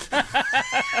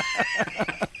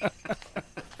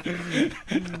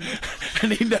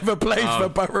 And he never plays for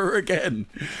Borough again.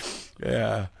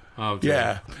 Yeah. Oh,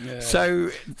 dear. Yeah.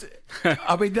 So,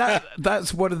 I mean,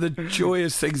 that's one of the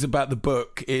joyous things about the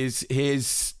book is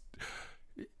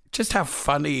just how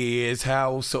funny he is,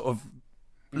 how sort of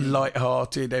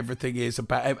light-hearted everything is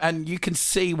about him. And you can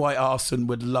see why Arsene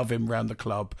would love him around the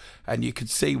club, and you can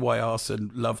see why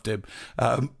Arsene loved him.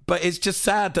 But it's just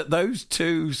sad that those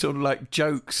two sort of like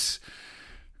jokes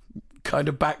kind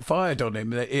of backfired on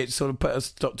him. It sort of put a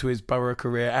stop to his Borough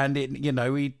career, and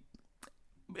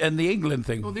and the England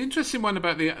thing. Well, the interesting one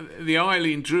about the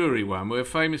Eileen Drury one, where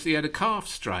famously he had a calf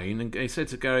strain, and he said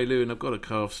to Gary Lewin, I've got a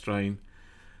calf strain,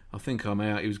 I think I'm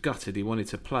out. He was gutted, he wanted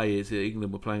to play.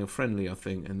 England were playing a friendly, I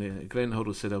think, and Glenn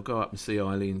Hoddle said, I'll go up and see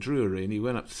Eileen Drury, and he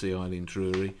went up to see Eileen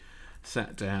Drury,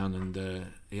 sat down, and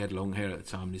he had long hair at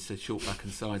the time, and he said, short back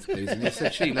and sides, please. And he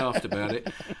said she laughed about it.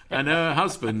 And her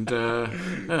husband,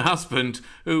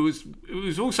 who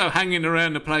was also hanging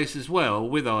around the place as well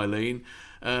with Eileen,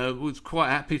 was quite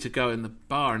happy to go in the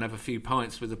bar and have a few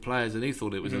pints with the players, and he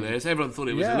thought it was hilarious. Everyone thought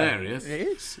it was hilarious. It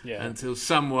is. Yeah. Until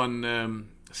someone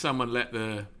let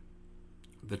the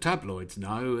tabloids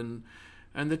know,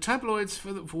 and the tabloids, for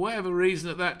whatever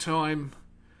reason at that time,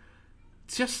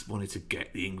 just wanted to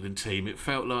get the England team. It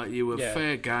felt like you were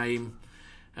fair game,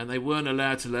 and they weren't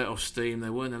allowed to let off steam.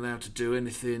 They weren't allowed to do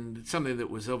anything. Something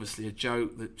that was obviously a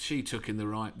joke that she took in the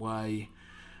right way.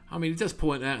 I mean, he does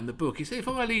point out in the book, he said, if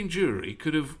Eileen Drury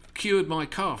could have cured my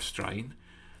calf strain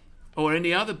or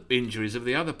any other injuries of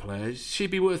the other players,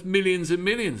 she'd be worth millions and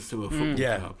millions to a football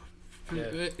club.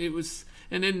 Yeah. It was,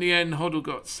 and in the end, Hoddle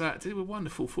got sacked. He was a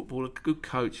wonderful footballer, good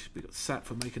coach, but got sacked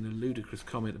for making a ludicrous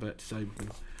comment about disabled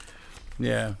people.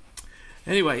 Yeah.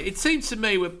 Anyway, it seems to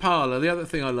me with Parlour, the other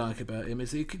thing I like about him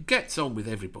is he gets on with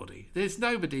everybody. There's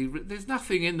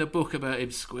nothing in the book about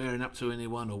him squaring up to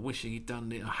anyone or wishing he'd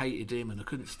done it. I hated him and I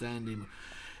couldn't stand him.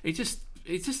 He's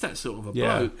just that sort of a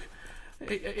bloke.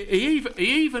 He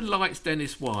even likes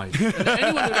Dennis Wise. And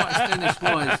anyone who likes Dennis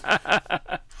Wise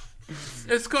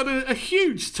has got a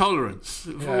huge tolerance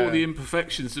for all the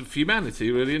imperfections of humanity,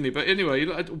 really, isn't he? But anyway,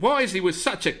 Wisey was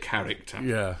such a character.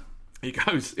 Yeah. He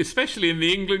goes, especially in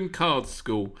the England cards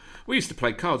school. We used to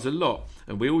play cards a lot,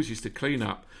 and we always used to clean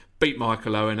up, beat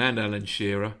Michael Owen and Alan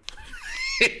Shearer.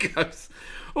 He goes,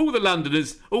 all the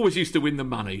Londoners always used to win the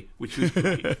money, which was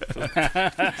great.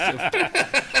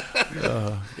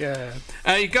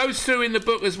 He goes through in the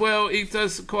book as well. He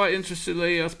does quite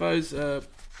interestingly, I suppose, the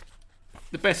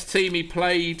best team he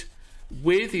played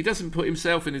with. He doesn't put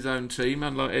himself in his own team,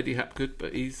 unlike Eddie Hapgood,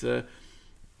 but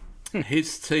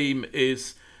his team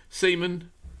is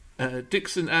Seaman,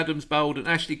 Dixon, Adams, Bold and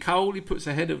Ashley Cole. He puts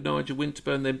ahead of Nigel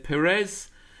Winterburn, then Perez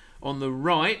on the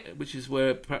right, which is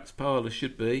where perhaps Parlour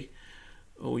should be,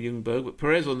 or Ljungberg, but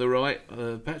Perez on the right,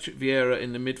 Patrick Vieira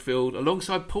in the midfield,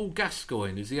 alongside Paul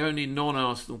Gascoigne. Is the only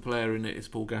non-Arsenal player in it is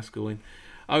Paul Gascoigne.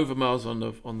 Overmars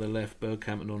on the left,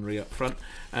 Bergkamp and Henry up front.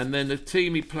 And then the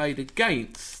team he played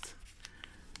against,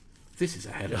 this is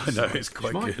a header. I know, it's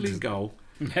quite Schmeichel good. in goal.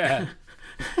 Yeah.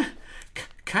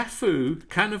 Cafu,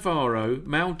 Cannavaro,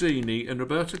 Maldini and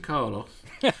Roberto Carlos.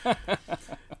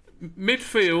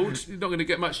 Midfield, you're not going to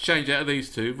get much change out of these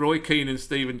two. Roy Keane and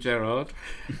Steven Gerrard.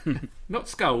 Not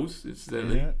Scholes,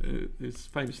 incidentally. Who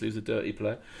famously was a dirty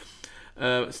player.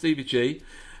 Stevie G.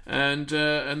 And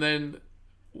then,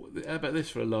 how about this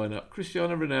for a lineup?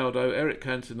 Cristiano Ronaldo, Eric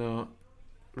Cantona,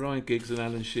 Ryan Giggs and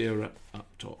Alan Shearer up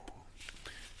top.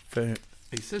 Fair.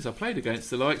 He says, I played against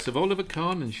the likes of Oliver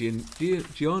Kahn and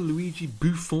Gianluigi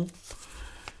Buffon,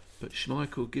 but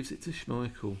Schmeichel gives it to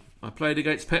Schmeichel. I played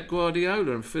against Pep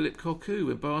Guardiola and Philip Cocu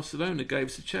when Barcelona gave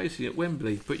us a chasing at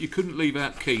Wembley, but you couldn't leave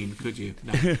out Keane, could you?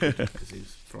 No, because he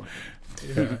was frightening.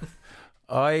 Yeah.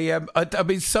 I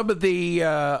mean, some of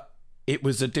the it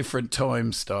was a different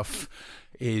time stuff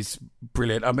is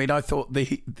brilliant. I mean, I thought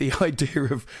the idea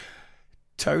of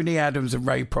Tony Adams and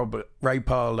Ray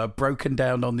Parlour broken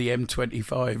down on the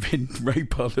M25 in Ray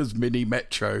Parlour's Mini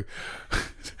Metro,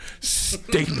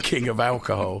 stinking of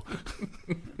alcohol.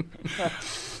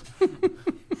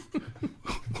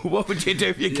 What would you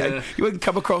do if you wouldn't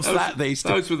come across these days?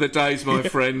 Those were the days, my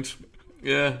friend.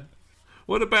 Yeah.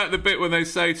 What about the bit when they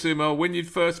say to him, "Oh, when you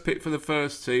first pick for the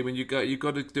first team, and you've got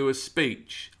to do a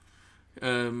speech.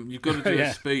 You've got to do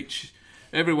a speech."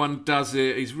 Everyone does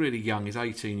it. He's really young. He's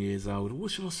 18 years old.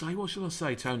 What shall I say? What shall I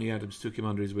say? Tony Adams took him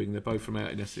under his wing. They're both from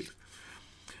out in Essex.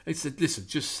 He said, "Listen,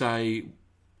 just say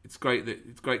it's great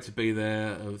to be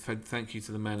there. Thank you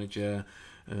to the manager.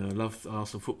 I love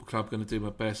Arsenal Football Club. Going to do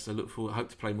my best. I hope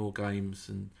to play more games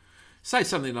and say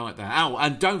something like that. Oh,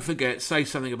 and don't forget, say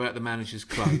something about the manager's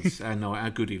clothes and how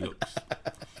good he looks."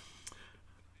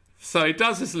 So he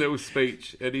does this little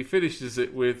speech and he finishes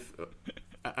it with,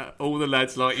 "All the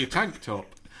lads like your tank top,"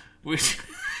 which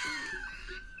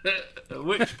at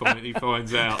which point he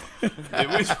finds out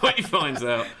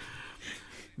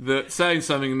that saying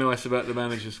something nice about the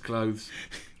manager's clothes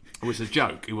was a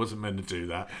joke. He wasn't meant to do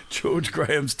that. George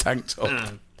Graham's tank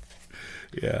top.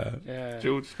 Yeah.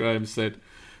 George Graham said,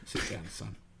 "Sit down,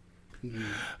 son."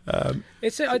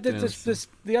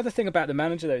 The other thing about the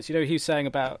manager, though, is, he was saying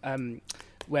about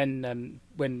when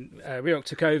Rioch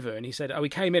took over, and he said, "Oh, he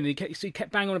came in and he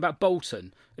kept banging on about Bolton,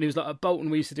 and he was like, at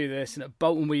Bolton we used to do this, and at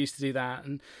Bolton we used to do that,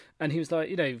 and he was like,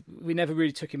 we never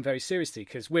really took him very seriously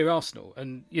because we're Arsenal,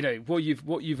 and what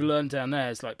you've learned down there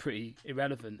is like pretty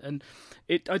irrelevant." And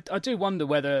I do wonder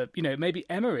whether maybe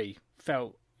Emery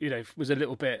felt was a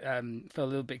little bit felt a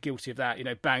little bit guilty of that,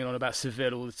 banging on about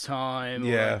Seville all the time,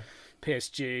 or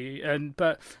PSG,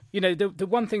 but the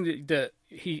one thing that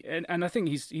he and I think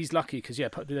he's lucky because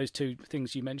those two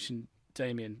things you mentioned,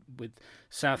 Damien, with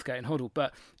Southgate and Hoddle,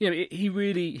 but he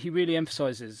really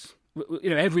emphasises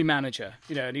every manager,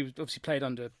 and he was obviously played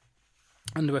under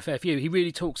a fair few. He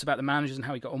really talks about the managers and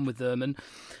how he got on with them, and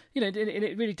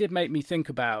it really did make me think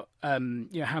about how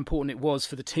important it was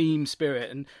for the team spirit,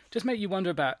 and just make you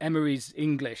wonder about Emery's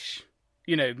English.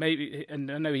 Maybe, and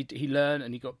I know he learned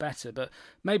and he got better, but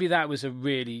maybe that was a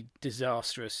really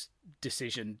disastrous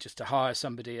decision just to hire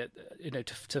somebody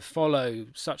to follow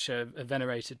such a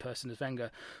venerated person as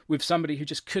Wenger with somebody who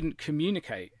just couldn't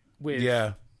communicate with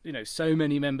so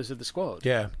many members of the squad.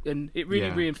 And it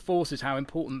really reinforces how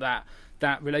important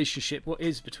that relationship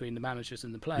is between the managers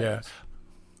and the players.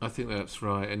 I think that's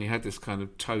right. And he had this kind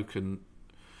of token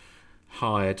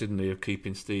hire, didn't he, of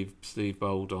keeping Steve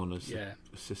Bold on as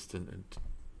assistant, and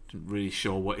didn't really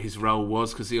sure what his role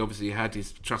was because he obviously had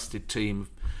his trusted team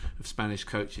of Spanish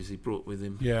coaches he brought with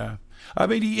him. Yeah, I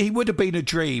mean, he would have been a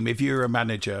dream if you were a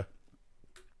manager.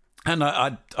 And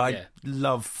I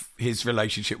love his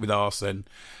relationship with Arsene,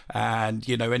 and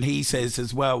and he says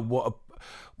as well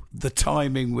the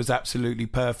timing was absolutely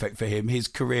perfect for him. His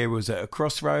career was at a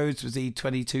crossroads. Was he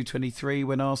 22, 23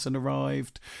 when Arsene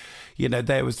arrived?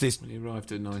 There was this... He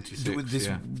arrived at 96, this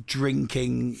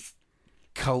drinking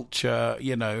culture,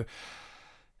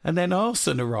 And then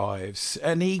Arsene arrives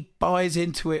and he buys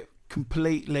into it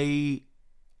completely.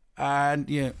 And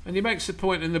he makes a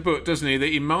point in the book, doesn't he, that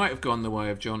he might have gone the way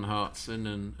of John Hartson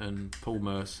and Paul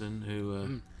Merson, who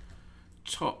are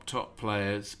top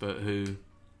players, but who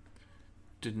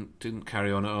didn't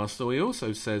carry on at Arsenal. He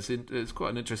also says, it's quite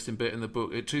an interesting bit in the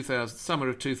book, summer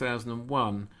of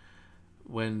 2001,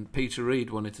 when Peter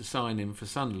Reid wanted to sign him for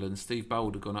Sunderland, Steve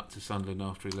Bold had gone up to Sunderland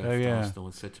after he left Arsenal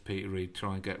and said to Peter Reid,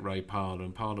 try and get Ray Parlour,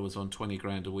 and Parlour was on 20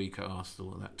 grand a week at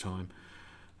Arsenal at that time.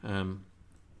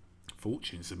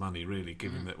 Fortunes of money, really,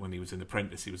 given that when he was an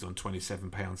apprentice he was on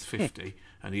 £27.50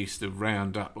 and he used to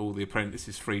round up all the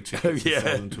apprentices' free tickets and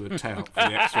sell them to a tout for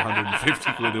the extra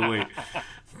 150 quid a week.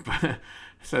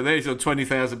 So there's on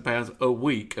 £20,000 a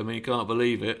week. I mean, you can't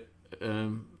believe it.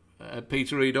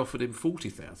 Peter Reid offered him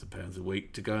 £40,000 a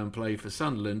week to go and play for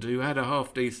Sunderland, who had a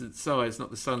half-decent size,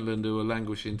 not the Sunderland who are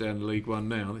languishing down to League One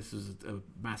now. This was a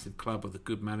massive club with a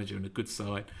good manager and a good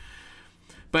side.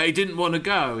 But he didn't want to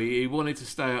go. He wanted to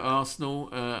stay at Arsenal.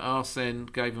 Arsene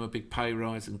gave him a big pay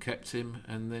rise and kept him,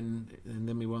 and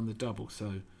then we won the double.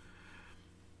 So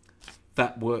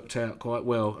that worked out quite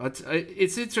well.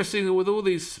 It's interesting that with all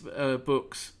these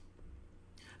books,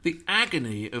 the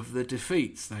agony of the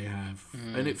defeats they have,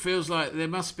 and it feels like there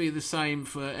must be the same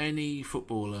for any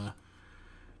footballer,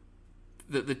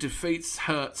 that the defeats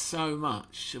hurt so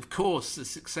much. Of course, the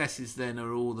successes then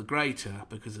are all the greater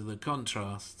because of the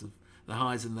contrast of the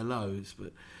highs and the lows.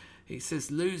 But he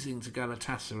says losing to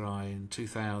Galatasaray in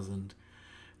 2000,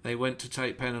 they went to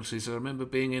take penalties. I remember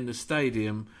being in the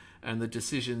stadium and the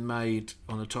decision made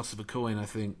on a toss of a coin, I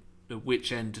think, at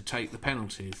which end to take the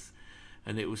penalties.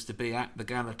 and it was to be at the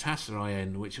Galatasaray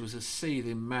end, which was a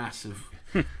seething mass of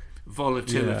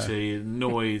volatility and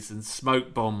noise and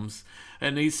smoke bombs.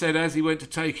 And he said as he went to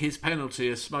take his penalty,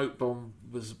 a smoke bomb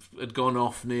had gone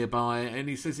off nearby, and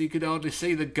he says he could hardly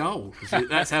see the goal.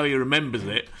 That's how he remembers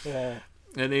it. Yeah.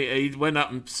 And he went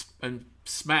up and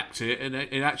smacked it, and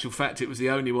in actual fact it was the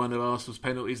only one of Arsenal's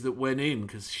penalties that went in,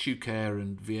 because Schuker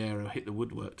and Vieira hit the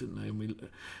woodwork, didn't they?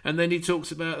 And then he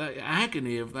talks about that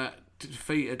agony of that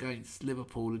defeat against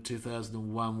Liverpool in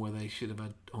 2001, where they should have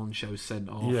had Honsho sent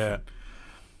off. Yeah.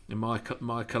 And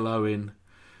Michael Owen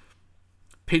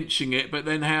pinching it, but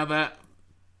then how that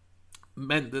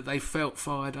meant that they felt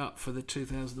fired up for the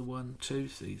 2001-2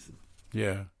 season.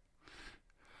 Yeah.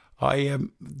 I've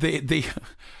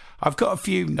got a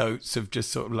few notes of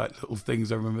just sort of like little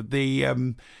things I remember.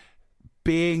 The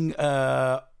being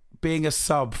a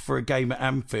sub for a game at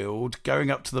Anfield,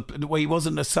 going up to he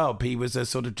wasn't a sub, he was a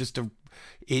sort of just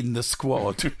in the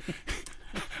squad.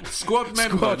 Squad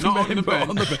member, not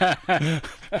on the bench.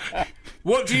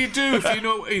 What do you do if you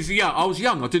know he's young? I was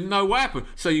young, I didn't know what happened.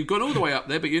 So you've gone all the way up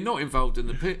there, but you're not involved in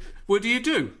the pit. What do you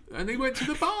do? And he went to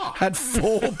the bar. Had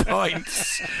 4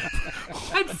 pints.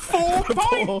 Had 4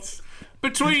 pints?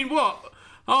 Between what?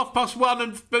 1:30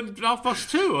 and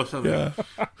 2:30 or something. Yeah.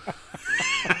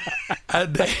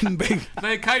 And then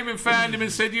they came and found him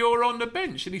and said, "You're on the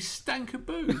bench," and he stank of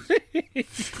booze.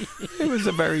 It was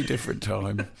a very different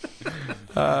time.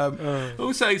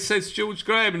 Also, he says George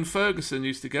Graham and Ferguson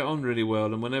used to get on really well,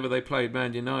 and whenever they played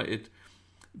Man United,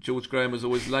 George Graham was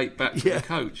always late back to the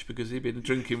coach because he'd been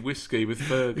drinking whiskey with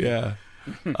Fergie. Yeah,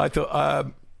 I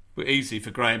thought. Easy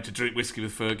for Graham to drink whiskey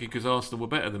with Fergie because Arsenal were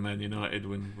better than Man United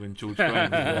when George Graham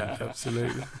was there.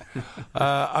 Absolutely.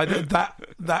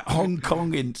 That Hong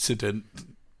Kong incident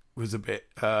was a bit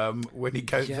when he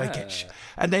goes,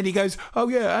 and then he goes, "Oh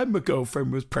yeah, and my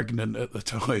girlfriend was pregnant at the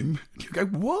time." You go,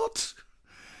 "What?"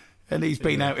 And he's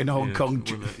been out in Hong Kong.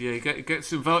 Yeah, he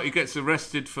gets involved. He gets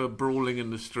arrested for brawling in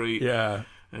the street. Yeah.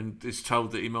 And is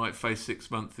told that he might face 6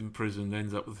 months in prison,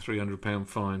 ends up with a £300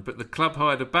 fine. But the club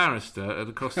hired a barrister at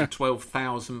a cost of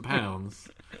 £12,000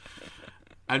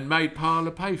 and made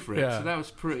Parlour pay for it. Yeah. So that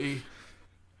was pretty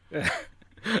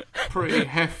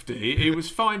hefty. He was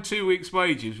fined 2 weeks'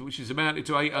 wages, which is amounted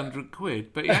to £800,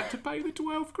 but he had to pay the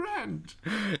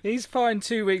 £12,000. He's fined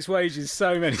 2 weeks' wages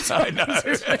so many times.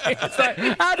 It's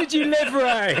like, how did you live,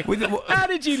 Ray? How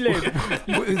did you live?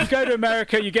 You go to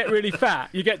America, you get really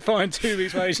fat, you get fined 2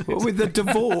 weeks' wages. Well, with the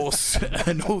divorce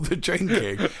and all the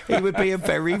drinking, he would be a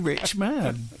very rich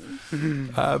man.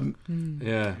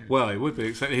 Yeah, well, he would be,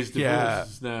 except his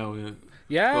divorce is now...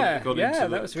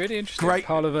 that was really interesting. Great,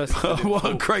 Parlour versus what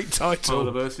a great title.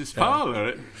 Parlour versus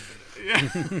Parlour.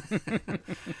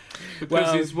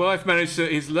 Because his wife managed to,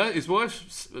 his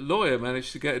wife's lawyer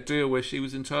managed to get a deal where she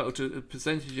was entitled to a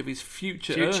percentage of his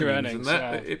future earnings, and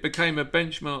that it became a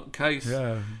benchmark case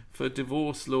for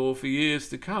divorce law for years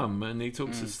to come. And he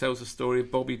tells a story of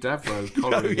Bobby Davro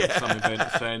collaring at some event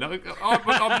saying,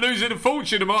 "I'm losing a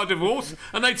fortune in my divorce,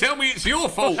 and they tell me it's your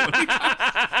fault."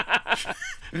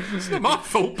 It's not my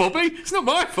fault, Bobby. It's not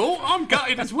my fault. I'm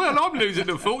gutted as well. I'm losing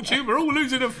a fortune. We're all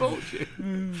losing a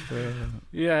fortune.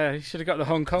 Yeah, he should have got the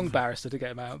Hong Kong barrister to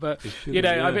get him out. But,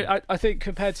 I think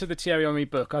compared to the Thierry Henry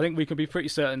book, I think we can be pretty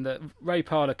certain that Ray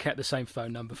Parlour kept the same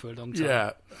phone number for a long time.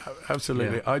 Yeah,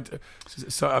 absolutely. Yeah.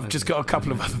 So I've just got a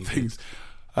couple of other things,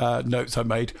 notes I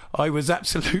made. I was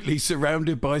absolutely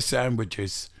surrounded by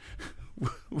sandwiches.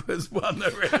 Was one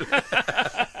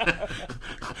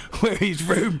where his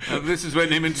room. This is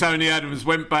when him and Tony Adams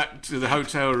went back to the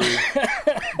hotel room,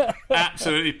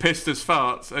 absolutely pissed as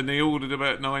farts, and he ordered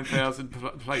about 9,000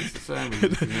 plates of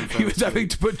sandwiches. He was having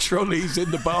to put trolleys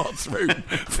in the bathroom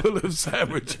full of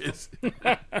sandwiches.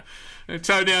 And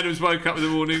Tony Adams woke up in the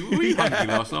morning. Were you hungry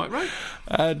last night, right?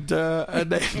 And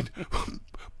then.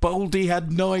 Boldy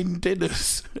had 9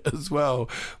 dinners as well.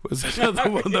 Was another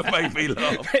one that made me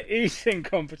laugh. Eating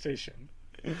competition.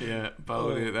 Yeah,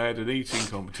 Boldy, they had an eating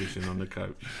competition on the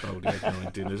coach. Boldy had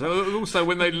 9 dinners. Also,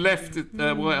 when they left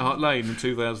White Hart Lane in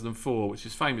 2004, which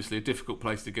is famously a difficult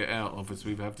place to get out of, as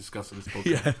we have discussed on this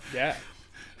podcast.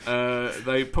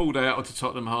 They pulled out onto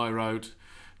Tottenham High Road.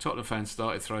 Tottenham fans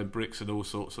started throwing bricks and all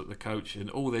sorts at the coach,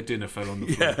 and all their dinner fell on the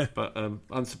floor. Yeah. But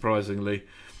unsurprisingly,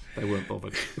 they weren't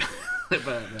bothered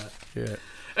about that. Yeah.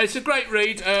 It's a great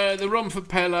read. The Romford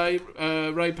Pele,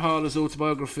 Ray Parlour's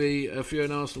autobiography. If you're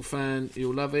an Arsenal fan,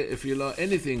 you'll love it. If you like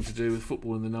anything to do with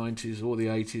football in the 90s or the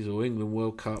 80s or England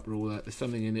World Cup or all that, there's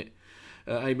something in it.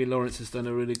 Amy Lawrence has done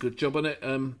a really good job on it.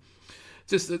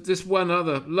 Just one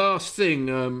other last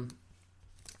thing,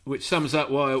 which sums up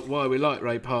why we like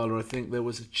Ray Parlour. I think there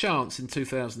was a chance in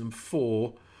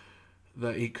 2004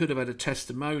 that he could have had a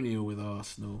testimonial with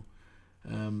Arsenal,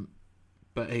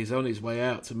 but he's on his way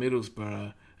out to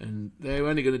Middlesbrough, and they were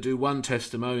only going to do one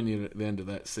testimonial at the end of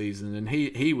that season, and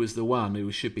he was the one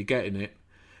who should be getting it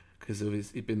because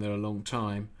he'd been there a long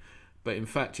time. But in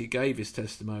fact, he gave his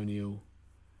testimonial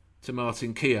to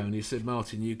Martin Keown. He said,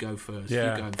 "Martin, you go first.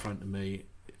 Yeah. You go in front of me."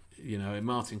 You know, and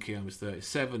Martin Keown was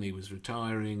 37. He was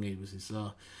retiring. He was his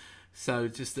last. So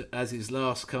just as his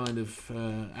last kind of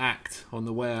act on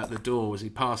the way out the door was he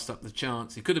passed up the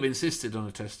chance. He could have insisted on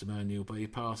a testimonial, but he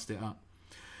passed it up.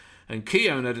 And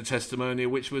Keown had a testimonial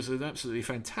which was an absolutely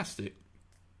fantastic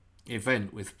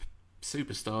event with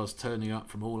superstars turning up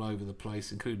from all over the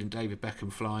place, including David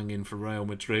Beckham flying in for Real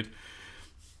Madrid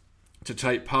to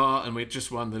take part, and we'd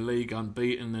just won the league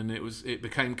unbeaten, and it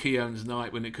became Keown's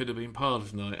night when it could have been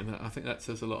Parder's night, and I think that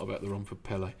says a lot about the Romford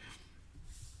Pele.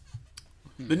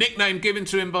 The nickname given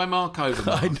to him by Mark Overmars.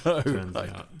 I know. Turns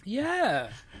out. Yeah.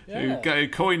 Who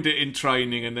coined it in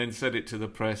training and then said it to the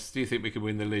press. Do you think we can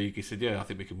win the league? He said, "Yeah, I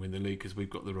think we can win the league because we've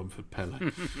got the Romford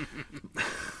Pele."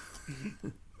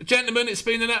 Gentlemen, it's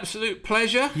been an absolute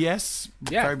pleasure. Yes,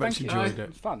 Yeah, very much thank you. enjoyed it.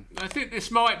 It's fun. I think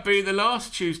this might be the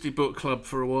last Tuesday book club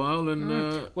for a while,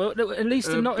 and Well, no, at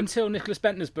least not until Nicholas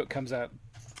Bentner's book comes out.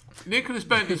 Nicholas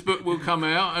Bentner's book will come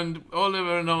out, and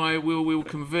Oliver and I will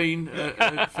convene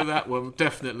for that one,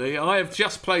 definitely. I have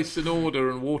just placed an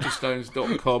order on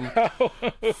Waterstones.com,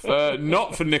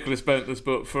 not for Nicholas Bentner's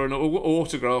book, for an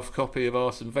autographed copy of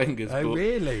Arsene Wenger's book. Oh,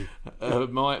 really?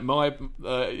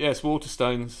 Yes,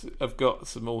 Waterstones have got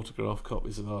some autographed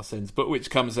copies of Arsene's book, which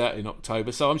comes out in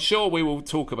October, so I'm sure we will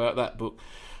talk about that book.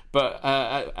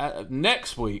 But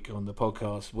next week on the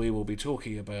podcast, we will be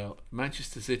talking about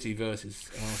Manchester City versus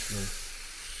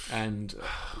Arsenal,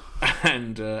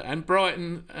 and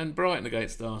Brighton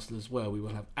against Arsenal as well. We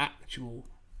will have actual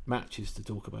matches to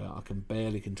talk about. I can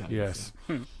barely contain Yes.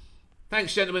 myself.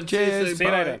 Thanks, gentlemen. Cheers. See you soon. See you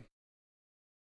Bye. later.